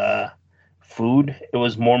any food, it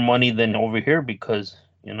was more money than over here because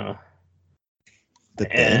The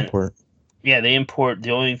and import. yeah, they import.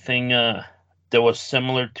 The only thing that was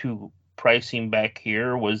similar to pricing back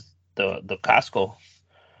here was the Costco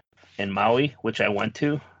in Maui, which I went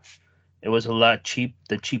to. It was a lot cheap.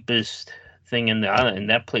 The cheapest thing in the island, and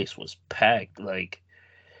that place was packed. Like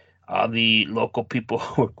all the local people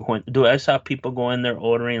were going. Dude, I saw people go in there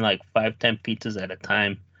ordering like 5, 10 pizzas at a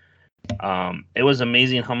time. It was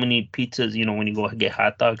amazing how many pizzas. When you go get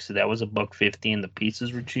hot dogs, that was $1.50, and the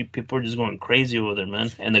pizzas were cheap. People were just going crazy over there,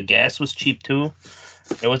 man. And the gas was cheap too.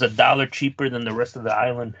 It was $1 cheaper than the rest of the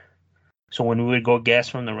island. So when we would go gas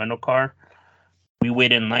from the rental car, we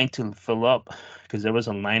waited in line to fill up because there was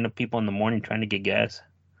a line of people in the morning trying to get gas.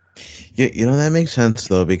 Yeah, that makes sense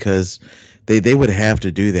though because they would have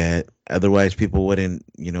to do that. Otherwise, people wouldn't,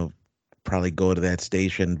 probably go to that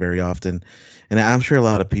station very often. And I'm sure a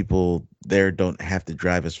lot of people there don't have to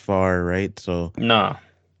drive as far, right? So No.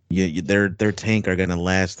 their tank are gonna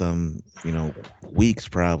last them, weeks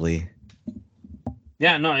probably.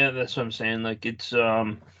 Yeah, no, yeah, that's what I'm saying. Like it's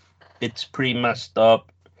pretty messed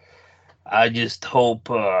up. I just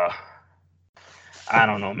hope I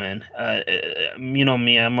don't know, man. You know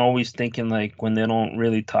me, I'm always thinking like when they don't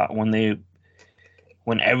really talk,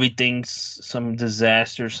 when everything's some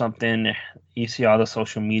disaster or something, you see all the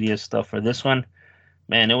social media stuff. For this one,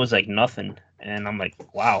 man, it was like nothing, and I'm like,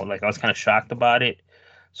 wow, like I was kind of shocked about it.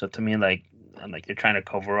 So to me, like I'm like they're trying to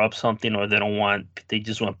cover up something, or they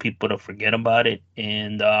just want people to forget about it,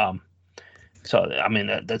 and so I mean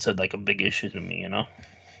that's like a big issue to me, you know.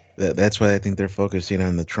 That's why I think they're focusing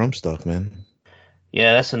on the Trump stuff, man.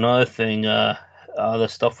 Yeah, that's another thing. All the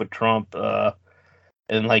stuff with Trump.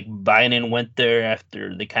 And like Biden went there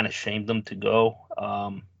after they kind of shamed him to go.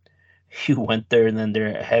 He went there, and then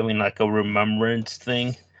they're having like a remembrance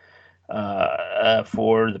thing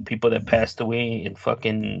for the people that passed away, and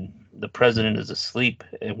fucking the president is asleep,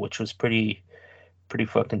 which was pretty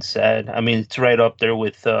fucking sad. I mean, it's right up there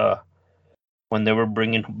with when they were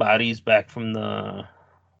bringing bodies back from the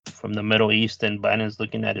Middle East, and Biden's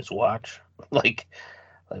looking at his watch, like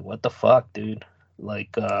like what the fuck, dude?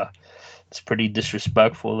 Like it's pretty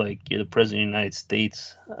disrespectful. Like you're the president of the United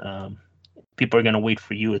States. People are gonna wait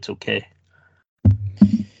for you. It's okay.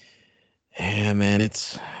 Yeah, man,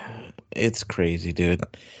 it's crazy, dude.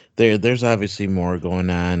 There's obviously more going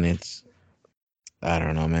on. I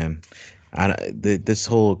don't know, man. This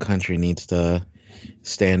whole country needs to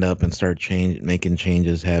stand up and start making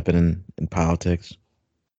changes happen in politics.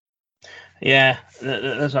 Yeah,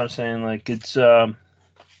 that's what I'm saying. Like it's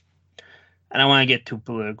I don't want to get too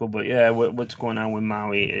political, but yeah, what's going on with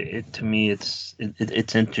Maui? To me, it's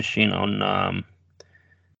interesting on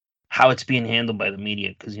how it's being handled by the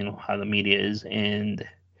media, because you know how the media is, and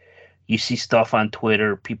you see stuff on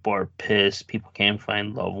Twitter. People are pissed. People can't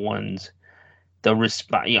find loved ones. The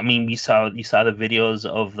response. I mean, you saw the videos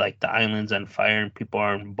of like the islands on fire and people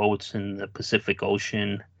are in boats in the Pacific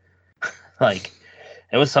Ocean. Like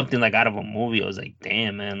it was something like out of a movie. I was like,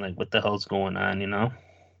 damn, man, like what the hell's going on, you know?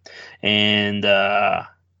 And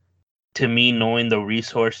to me, knowing the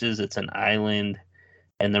resources, it's an island,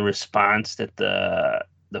 and the response that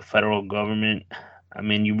the federal government, I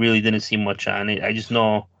mean, you really didn't see much on it. I just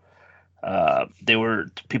know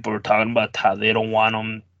people were talking about how they don't want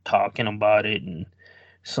them talking about it, and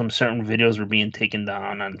some certain videos were being taken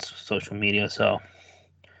down on social media. So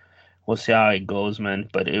we'll see how it goes, man.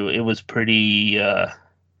 But it was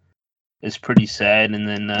it's pretty sad. And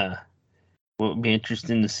then what would be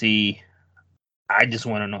interesting to see. I just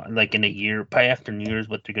want to know, like in a year, probably after New Year's,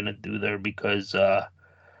 what they're gonna do there, because uh,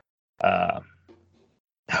 how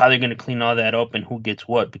they're gonna clean all that up and who gets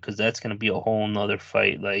what, because that's gonna be a whole nother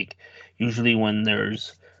fight. Like usually when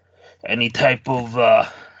there's any type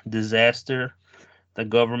of disaster, the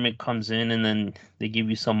government comes in and then they give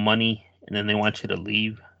you some money and then they want you to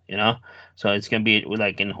leave, you know? So it's gonna be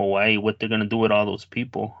like in Hawaii, what they're gonna do with all those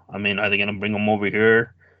people. I mean, are they gonna bring them over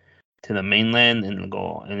here to the mainland and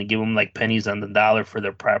go and give them like pennies on the dollar for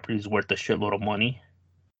their properties worth a shitload of money,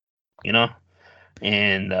 you know?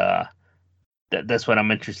 And that's what I'm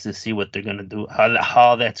interested to see what they're gonna do,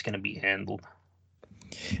 how that's gonna be handled.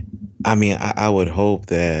 I mean, I would hope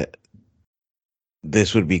that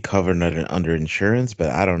this would be covered under insurance, but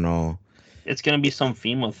I don't know. It's gonna be some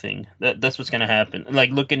FEMA thing. That's what's gonna happen. Like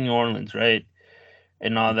look in New Orleans, right?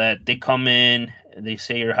 And all that. They come in, they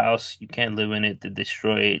say your house, you can't live in it, they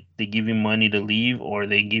destroy it. They give you money to leave, or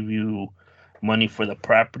they give you money for the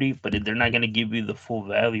property, but they're not going to give you the full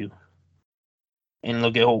value. And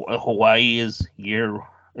look at Hawaii is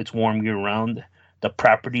it's warm year round. The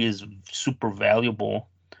property is super valuable,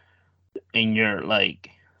 and you're like,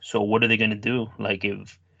 so what are they going to do? Like,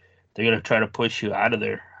 if they're going to try to push you out of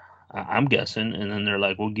there, I'm guessing, and then they're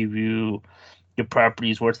like, we'll give you your property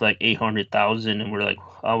is worth like 800,000, and we're like,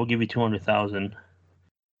 oh, we'll give you 200,000.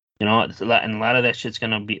 You know, it's a lot, and a lot of that shit's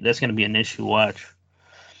gonna be an issue. Watch,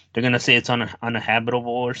 they're gonna say it's uninhabitable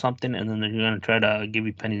or something, and then they're gonna try to give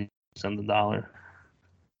you pennies on the dollar.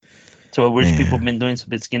 So what rich people have Man, been doing some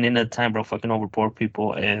beginning of time, bro, fucking over poor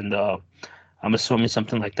people, and I'm assuming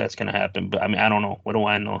something like that's gonna happen. But I mean, I don't know. What do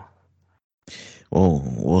I know? well,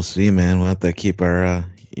 we'll see, man. We'll have to keep our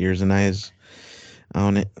ears and eyes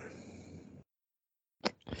on it.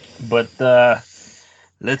 But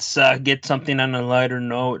Let's get something on a lighter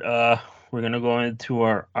note. We're gonna go into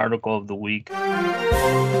our article of the week.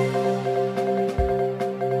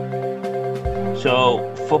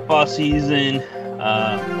 So football season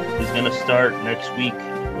is gonna start next week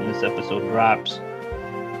when this episode drops,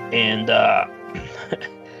 and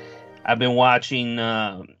I've been watching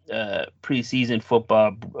preseason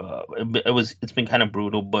football. It's been kind of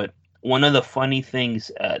brutal, but one of the funny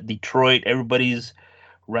things, Detroit, everybody's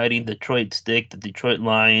riding Detroit stick, the Detroit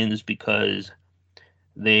Lions, because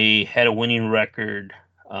they had a winning record.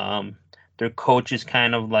 Their coach is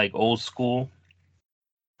kind of like old school,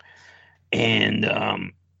 and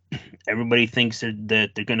everybody thinks that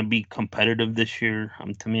they're going to be competitive this year.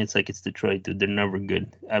 To me, it's like it's Detroit, dude. They're never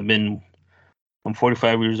good. I'm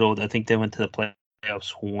 45 years old. I think they went to the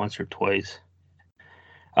playoffs once or twice.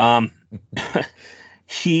 Um,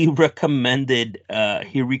 he requested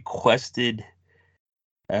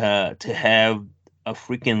to have a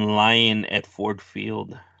freaking lion at Ford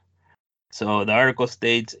Field. So the article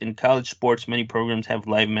states, in college sports, many programs have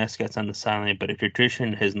live mascots on the sideline, but a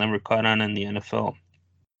tradition has never caught on in the NFL.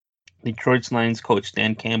 Detroit's Lions coach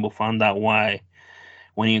Dan Campbell found out why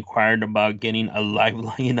when he inquired about getting a live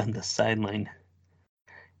lion on the sideline.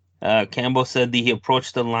 Campbell said that he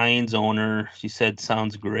approached the Lions owner. She said,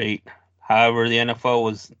 sounds great. However, the NFL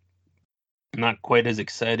was not quite as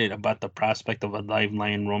excited about the prospect of a live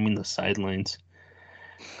lion roaming the sidelines.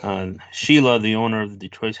 Sheila, the owner of the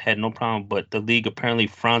Detroit, had no problem, but the league apparently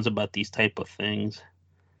frowns about these type of things.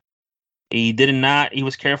 He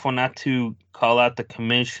was careful not to call out the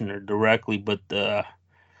commissioner directly, but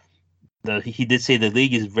he did say the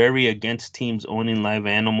league is very against teams owning live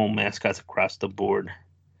animal mascots across the board.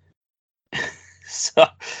 So,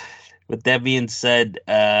 with that being said,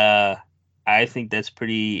 I think that's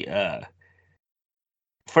pretty.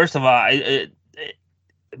 First of all,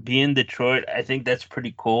 being Detroit, I think that's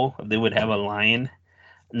pretty cool. If they would have a lion.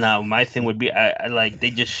 Now, my thing would be, I like they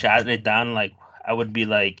just shot it down. Like I would be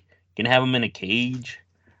like, you gonna have him in a cage?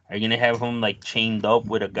 Are you gonna have him like chained up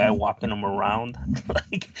with a guy walking him around?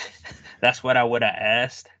 Like that's what I would have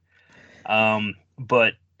asked.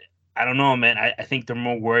 But I don't know, man. I think they're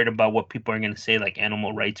more worried about what people are gonna say, like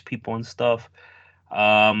animal rights people and stuff.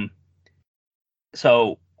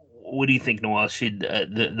 So what do you think, Noel? Should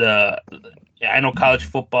I know college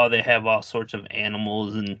football, they have all sorts of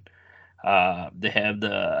animals, and they have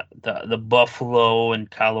the buffalo in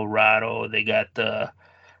Colorado. They got the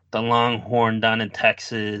longhorn down in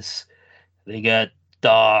Texas. They got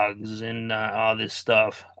dogs and all this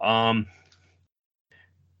stuff.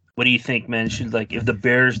 What do you think, man? Should, like, if the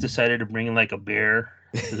Bears decided to bring in like a bear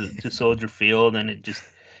to Soldier Field, and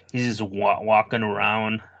he's just walking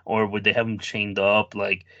around, or would they have him chained up?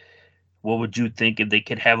 Like, what would you think if they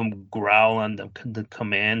could have him growl on the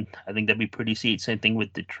command? I think that'd be pretty sweet. Same thing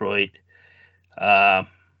with Detroit. Uh,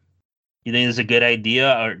 you think it's a good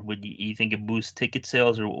idea, or would you think it boosts ticket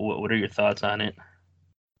sales, or what are your thoughts on it?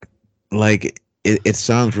 Like it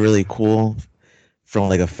sounds really cool from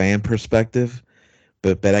like a fan perspective,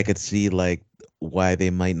 but I could see like why they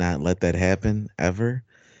might not let that happen ever,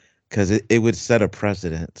 because it would set a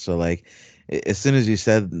precedent. So like as soon as you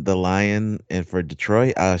said the lion and for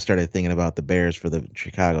Detroit, I started thinking about the Bears for the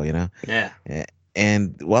Chicago, you know. Yeah, A-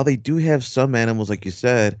 And while they do have some animals, like you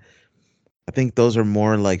said, I think those are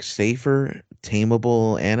more like safer,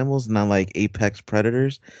 tameable animals, not like apex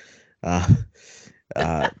predators. Uh,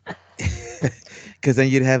 uh, because then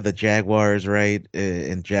you'd have the Jaguars, right,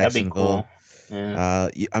 in that'd be cool. Jacksonville.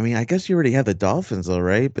 Yeah, I mean, I guess you already have the Dolphins, though,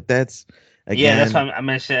 right? But that's yeah. That's again, what I'm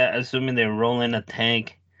assuming they roll in a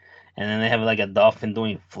tank, and then they have like a dolphin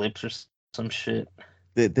doing flips or some shit.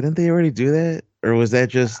 didn't they already do that, or was that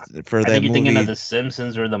just for I that think you're thinking of movie The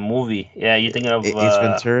Simpsons or the movie. Yeah, you're thinking of Ace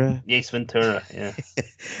Ventura? Ace Ventura. Yeah,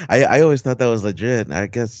 I always thought that was legit. I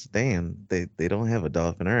guess, damn, they don't have a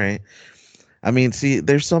dolphin. All right. I mean, see,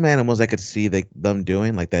 there's some animals I could see them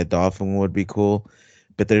doing, like that dolphin would be cool,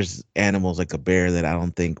 but there's animals like a bear that I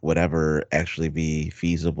don't think would ever actually be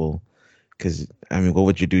feasible. Because I mean, what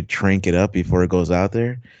would you do? Trank it up before it goes out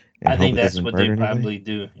there and I hope think it that's doesn't what they murder anybody? probably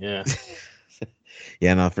do. Yeah,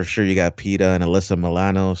 Yeah, no, for sure. You got PETA and Alyssa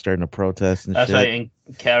Milano starting to protest and that's why shit.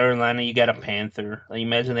 in Carolina you got a panther. Like,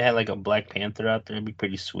 imagine they had like a black panther out there. It'd be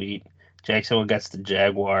pretty sweet. Jacksonville gets the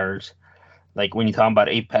Jaguars. Like when you talk about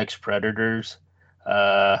apex predators,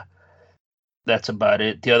 uh, that's about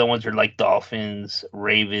it. The other ones are like dolphins,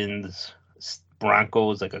 ravens,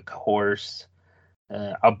 Broncos, like a horse,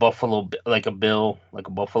 a buffalo, like a bill, like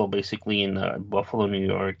a buffalo, basically in Buffalo, New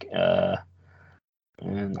York, and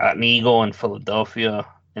an eagle in Philadelphia,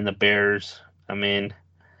 and the Bears. I mean,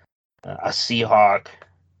 a Seahawk.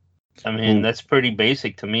 I mean, Well, that's pretty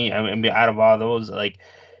basic to me. I mean, out of all those, like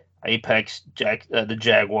Apex, the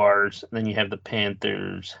Jaguars, and then you have the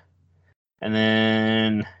Panthers, and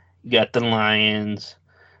then you got the Lions,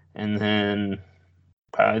 and then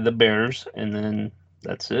probably the Bears, and then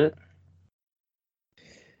that's it.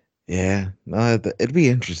 yeah, no, it'd be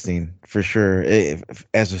interesting for sure.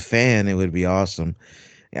 As a fan, it would be awesome.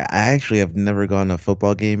 Yeah, I actually have never gone to a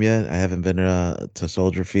football game yet. I haven't been to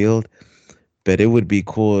Soldier Field, but it would be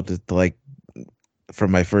cool to like for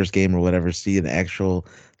my first game or whatever, see an actual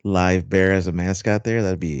live bear as a mascot there.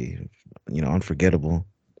 That'd be, unforgettable.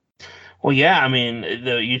 Well, yeah, I mean,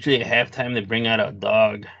 usually at halftime they bring out a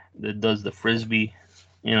dog that does the frisbee,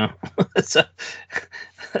 you know. So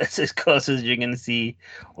that's as close as you're gonna see.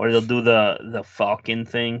 Or they'll do the falcon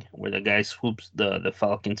thing where the guy swoops the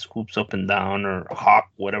falcon swoops up and down, or hawk,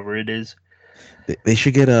 whatever it is. They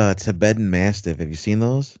should get a Tibetan Mastiff. Have you seen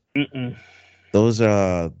those? Mm-mm. Those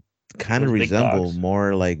kind of Those big resemble dogs.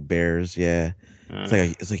 more like bears. Yeah, Uh,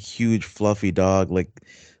 it's a huge fluffy dog. Like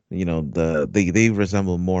they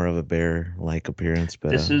resemble more of a bear like appearance.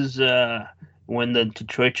 But this is when the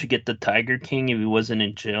Detroit should get the Tiger King if he wasn't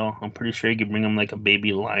in jail. I'm pretty sure you could bring him like a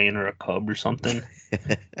baby lion or a cub or something.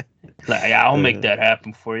 Like, I'll make uh, that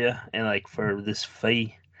happen for you, and like for this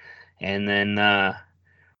fee. And then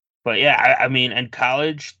but yeah, I mean, in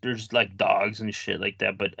college there's like dogs and shit like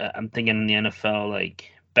that, but I'm thinking in the NFL,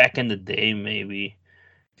 like back in the day, maybe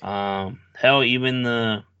hell, even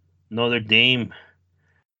the Notre Dame,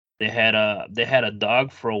 they had a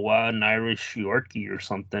dog for a while, an Irish Yorkie or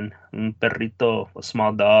something, un perrito, a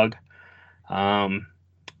small dog. um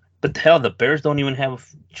but hell, the Bears don't even have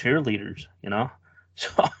cheerleaders, you know. So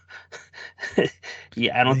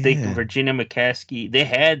yeah, I oh don't think yeah, Virginia McCaskey, they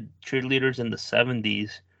had cheerleaders in the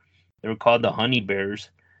 70s. They were called the Honey Bears.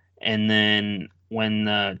 And then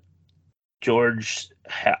when George,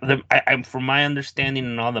 from my understanding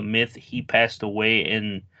and all the myth, he passed away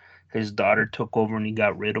and his daughter took over and he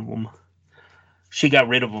got rid of them. She got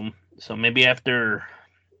rid of them. So maybe after,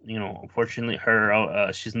 unfortunately,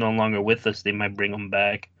 she's no longer with us, they might bring them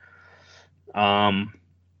back. Um,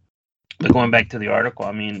 but going back to the article,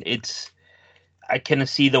 I mean, I can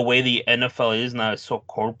see the way the NFL is now. It's so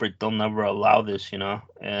corporate; they'll never allow this,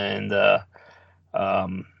 And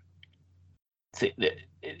um, th-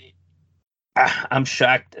 th- I'm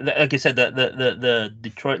shocked. Like I said, the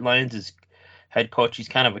Detroit Lions' head coach, he's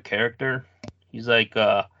kind of a character. He's like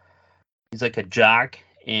he's like a jock.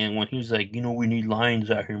 And when he was like, we need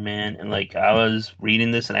lions out here, man. And like I was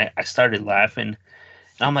reading this and I started laughing.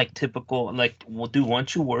 I'm like typical. I'm like, well, dude, why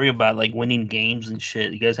don't you worry about like winning games and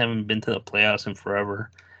shit? You guys haven't been to the playoffs in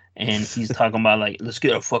forever. And he's talking about like, let's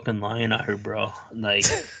get a fucking lion out here, bro. Like,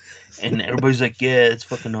 and everybody's like, yeah, it's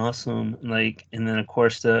fucking awesome. Like, and then of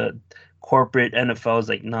course the corporate NFL is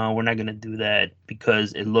like, no, we're not gonna do that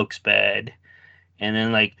because it looks bad. And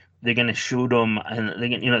then like they're gonna shoot him, and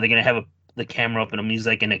they're gonna have the camera up, and him. He's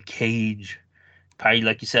like in a cage, probably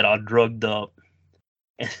like you said, all drugged up,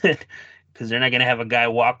 because they're not gonna have a guy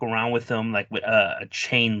walk around with him like with a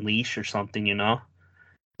chain leash or something, 'Cause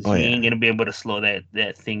oh he ain't yeah. gonna be able to slow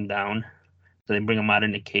that thing down. So they bring him out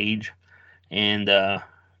in a cage, and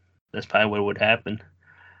that's probably what would happen.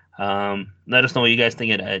 Let us know what you guys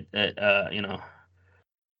think uh,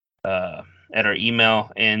 at our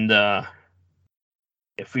email and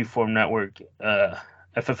Freeform Network,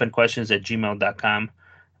 ffnquestions at gmail.com,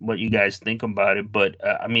 what you guys think about it. But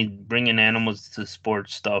I mean, bringing animals to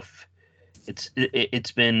sports stuff,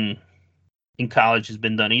 it's been in college has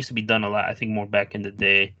been done. It used to be done a lot, I think, more back in the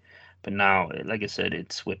day. But now, like I said,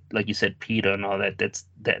 it's with, like you said, PETA and all that.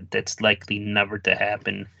 That's likely never to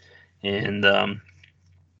happen. And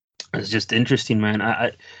it's just interesting, man.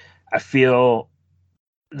 I feel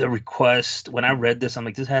the request when I read this, I'm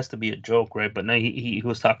like, this has to be a joke, right? But no, he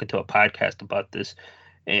was talking to a podcast about this,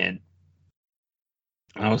 and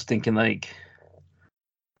I was thinking like,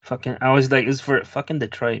 fucking, I was like, it's for fucking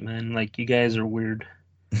Detroit, man. Like, you guys are weird.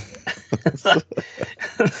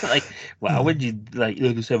 Like, why would you like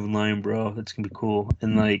look at 7 line, bro? That's gonna be cool.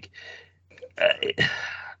 And like, uh,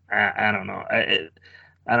 I don't know.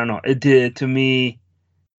 I don't know. It did to me.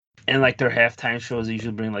 And like their halftime shows, they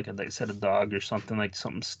usually bring like I said, a dog or something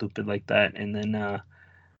stupid like that. And then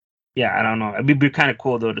yeah, I don't know. It'd be kind of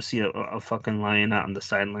cool though to see a fucking lion out on the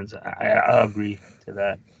sidelines. I agree to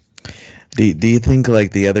that. Do you think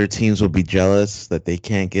like the other teams will be jealous that they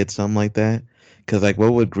can't get something like that? Because like,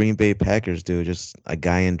 what would Green Bay Packers do? Just a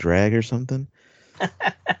guy in drag or something?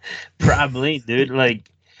 Probably, dude.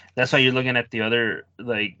 Like that's why you're looking at the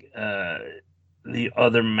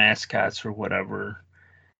other mascots or whatever.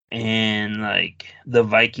 and like the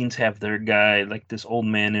Vikings have their guy, like this old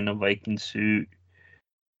man in a Viking suit.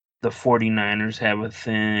 The 49ers have a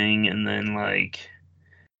thing, and then like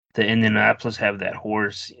the Indianapolis have that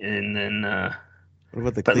horse, and then What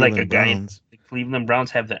about the but like a Cleveland guy, Browns? the Cleveland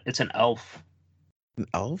Browns have that. It's an elf. An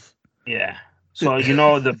elf? Yeah. So you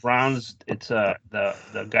know the Browns. It's the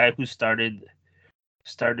guy who started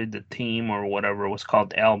the team or whatever was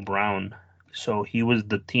called Al Brown. So he was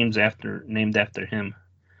the team's named after him.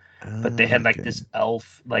 But they had like Okay. this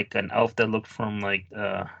elf, like an elf that looked from like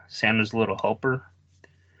Santa's Little Helper.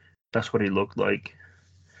 That's what he looked like.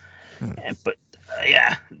 Hmm. But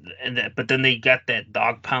yeah, but then they got that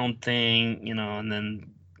dog pound thing, and then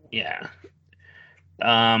yeah,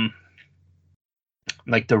 um,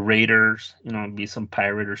 like the Raiders, be some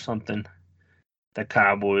pirate or something. The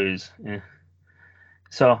Cowboys, yeah.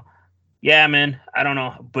 So yeah, man, I don't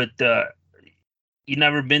know, but you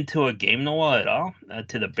never been to a game, Noah, at all?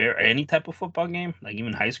 To the Bear, any type of football game, like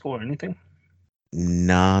even high school or anything?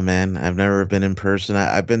 Nah, man. I've never been in person.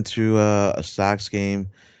 I've been to a Sox game.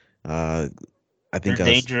 Uh, I They're think I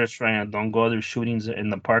was dangerous right now. Don't go. There's shootings in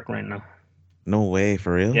the park right now. no way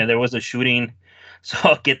for Yeah, real. there was a shooting. So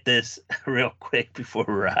I'll get this real quick before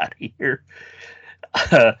we're out of here.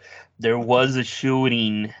 There was a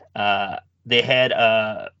shooting. They had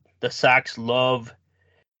the Sox love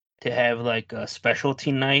to have like a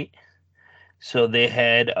specialty night. So they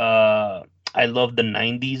had I love the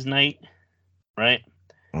 90s night, right?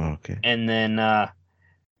 Okay. And then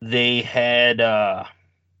they had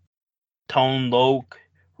Tone Loc,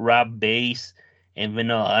 Rob Bass, and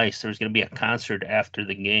Vanilla Ice. There was going to be a concert after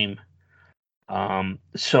the game.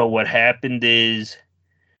 So what happened is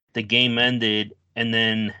the game ended, and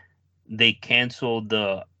then they canceled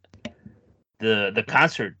the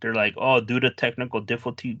concert. They're like, oh, due to technical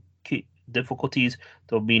difficulties,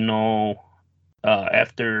 there'll be no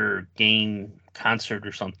after game concert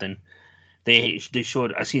or something. They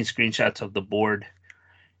showed, I seen screenshots of the board,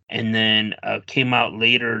 and then came out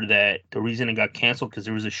later that the reason it got canceled because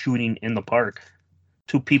there was a shooting in the park.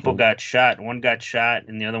 Two people Oh, got shot. One got shot,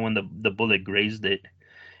 and the other one the bullet grazed it,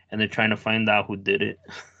 and they're trying to find out who did it.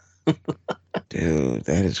 dude,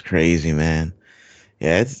 that is crazy, man.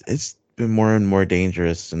 Yeah, it's been more and more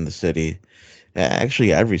dangerous in the city.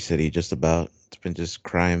 Actually, every city, just about. It's been just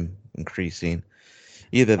crime increasing.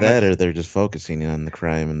 Either I'm gonna that or they're just focusing on the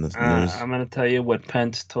crime in the news. I'm gonna tell you what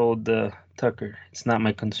Pence told Tucker. It's not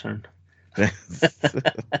my concern. Of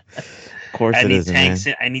course I it need isn't, tanks.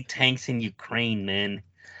 man. I need tanks in Ukraine, man.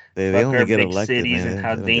 They Fuck only our get big elected, cities and man.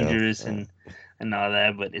 how They don't go. dangerous and all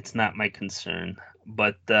that, but it's not my concern.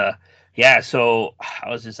 But yeah, so I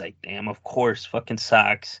was just like, damn, of course, fucking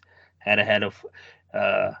Sox had a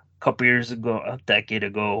couple years ago, a decade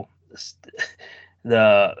ago,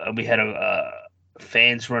 the we had a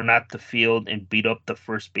fans run out the field and beat up the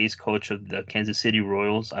first base coach of the Kansas City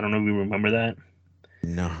Royals. I don't know if you remember that.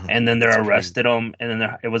 No, And then they that's crazy. arrested him, and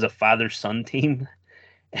then it was a father-son team.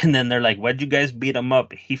 And then they're like, "Why'd you guys beat him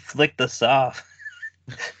up? He flicked us off."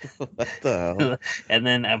 What the hell? And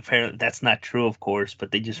then apparently that's not true, of course,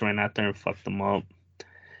 but they just ran out there and fucked them up.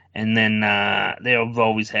 And then they've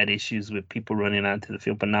always had issues with people running onto the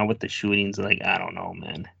field, but now with the shootings, like I don't know,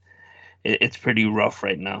 man, it's pretty rough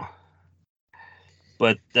right now.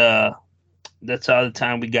 But that's all the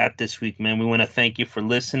time we got this week, man. We want to thank you for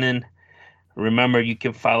listening. Remember, you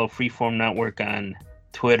can follow Freeform Network on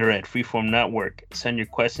Twitter at Freeform Network. Send your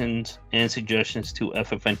questions and suggestions to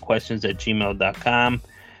ffnquestions@gmail.com.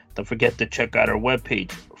 Don't forget to check out our webpage,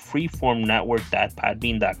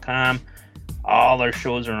 freeformnetwork.podbean.com. All our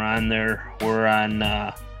shows are on there. We're on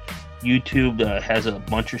YouTube. Has a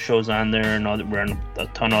bunch of shows on there, and we're on a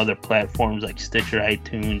ton of other platforms like Stitcher,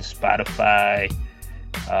 iTunes, Spotify.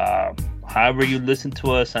 However you listen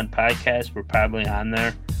to us on podcasts, we're probably on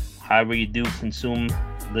there. However you do consume,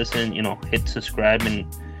 listen, hit subscribe and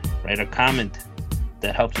write a comment.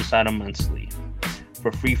 That helps us out immensely.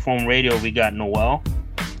 For Freeform Radio, we got Noel.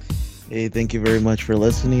 Hey, thank you very much for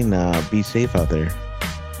listening. Be safe out there.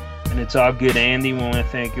 And it's all good, Andy. We want to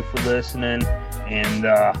thank you for listening, and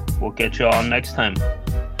we'll catch you all next time.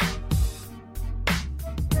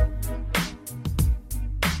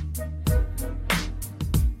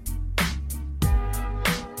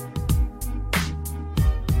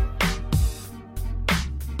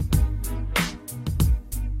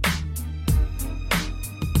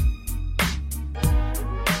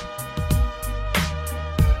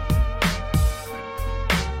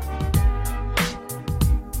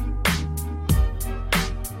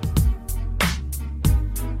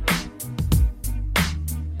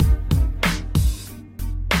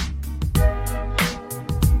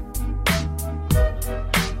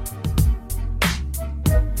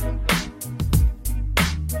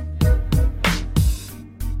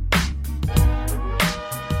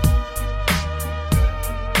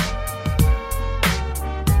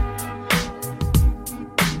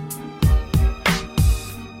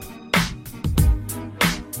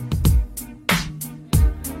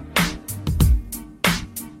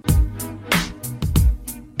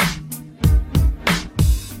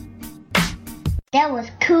 That was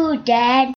cool, Dad.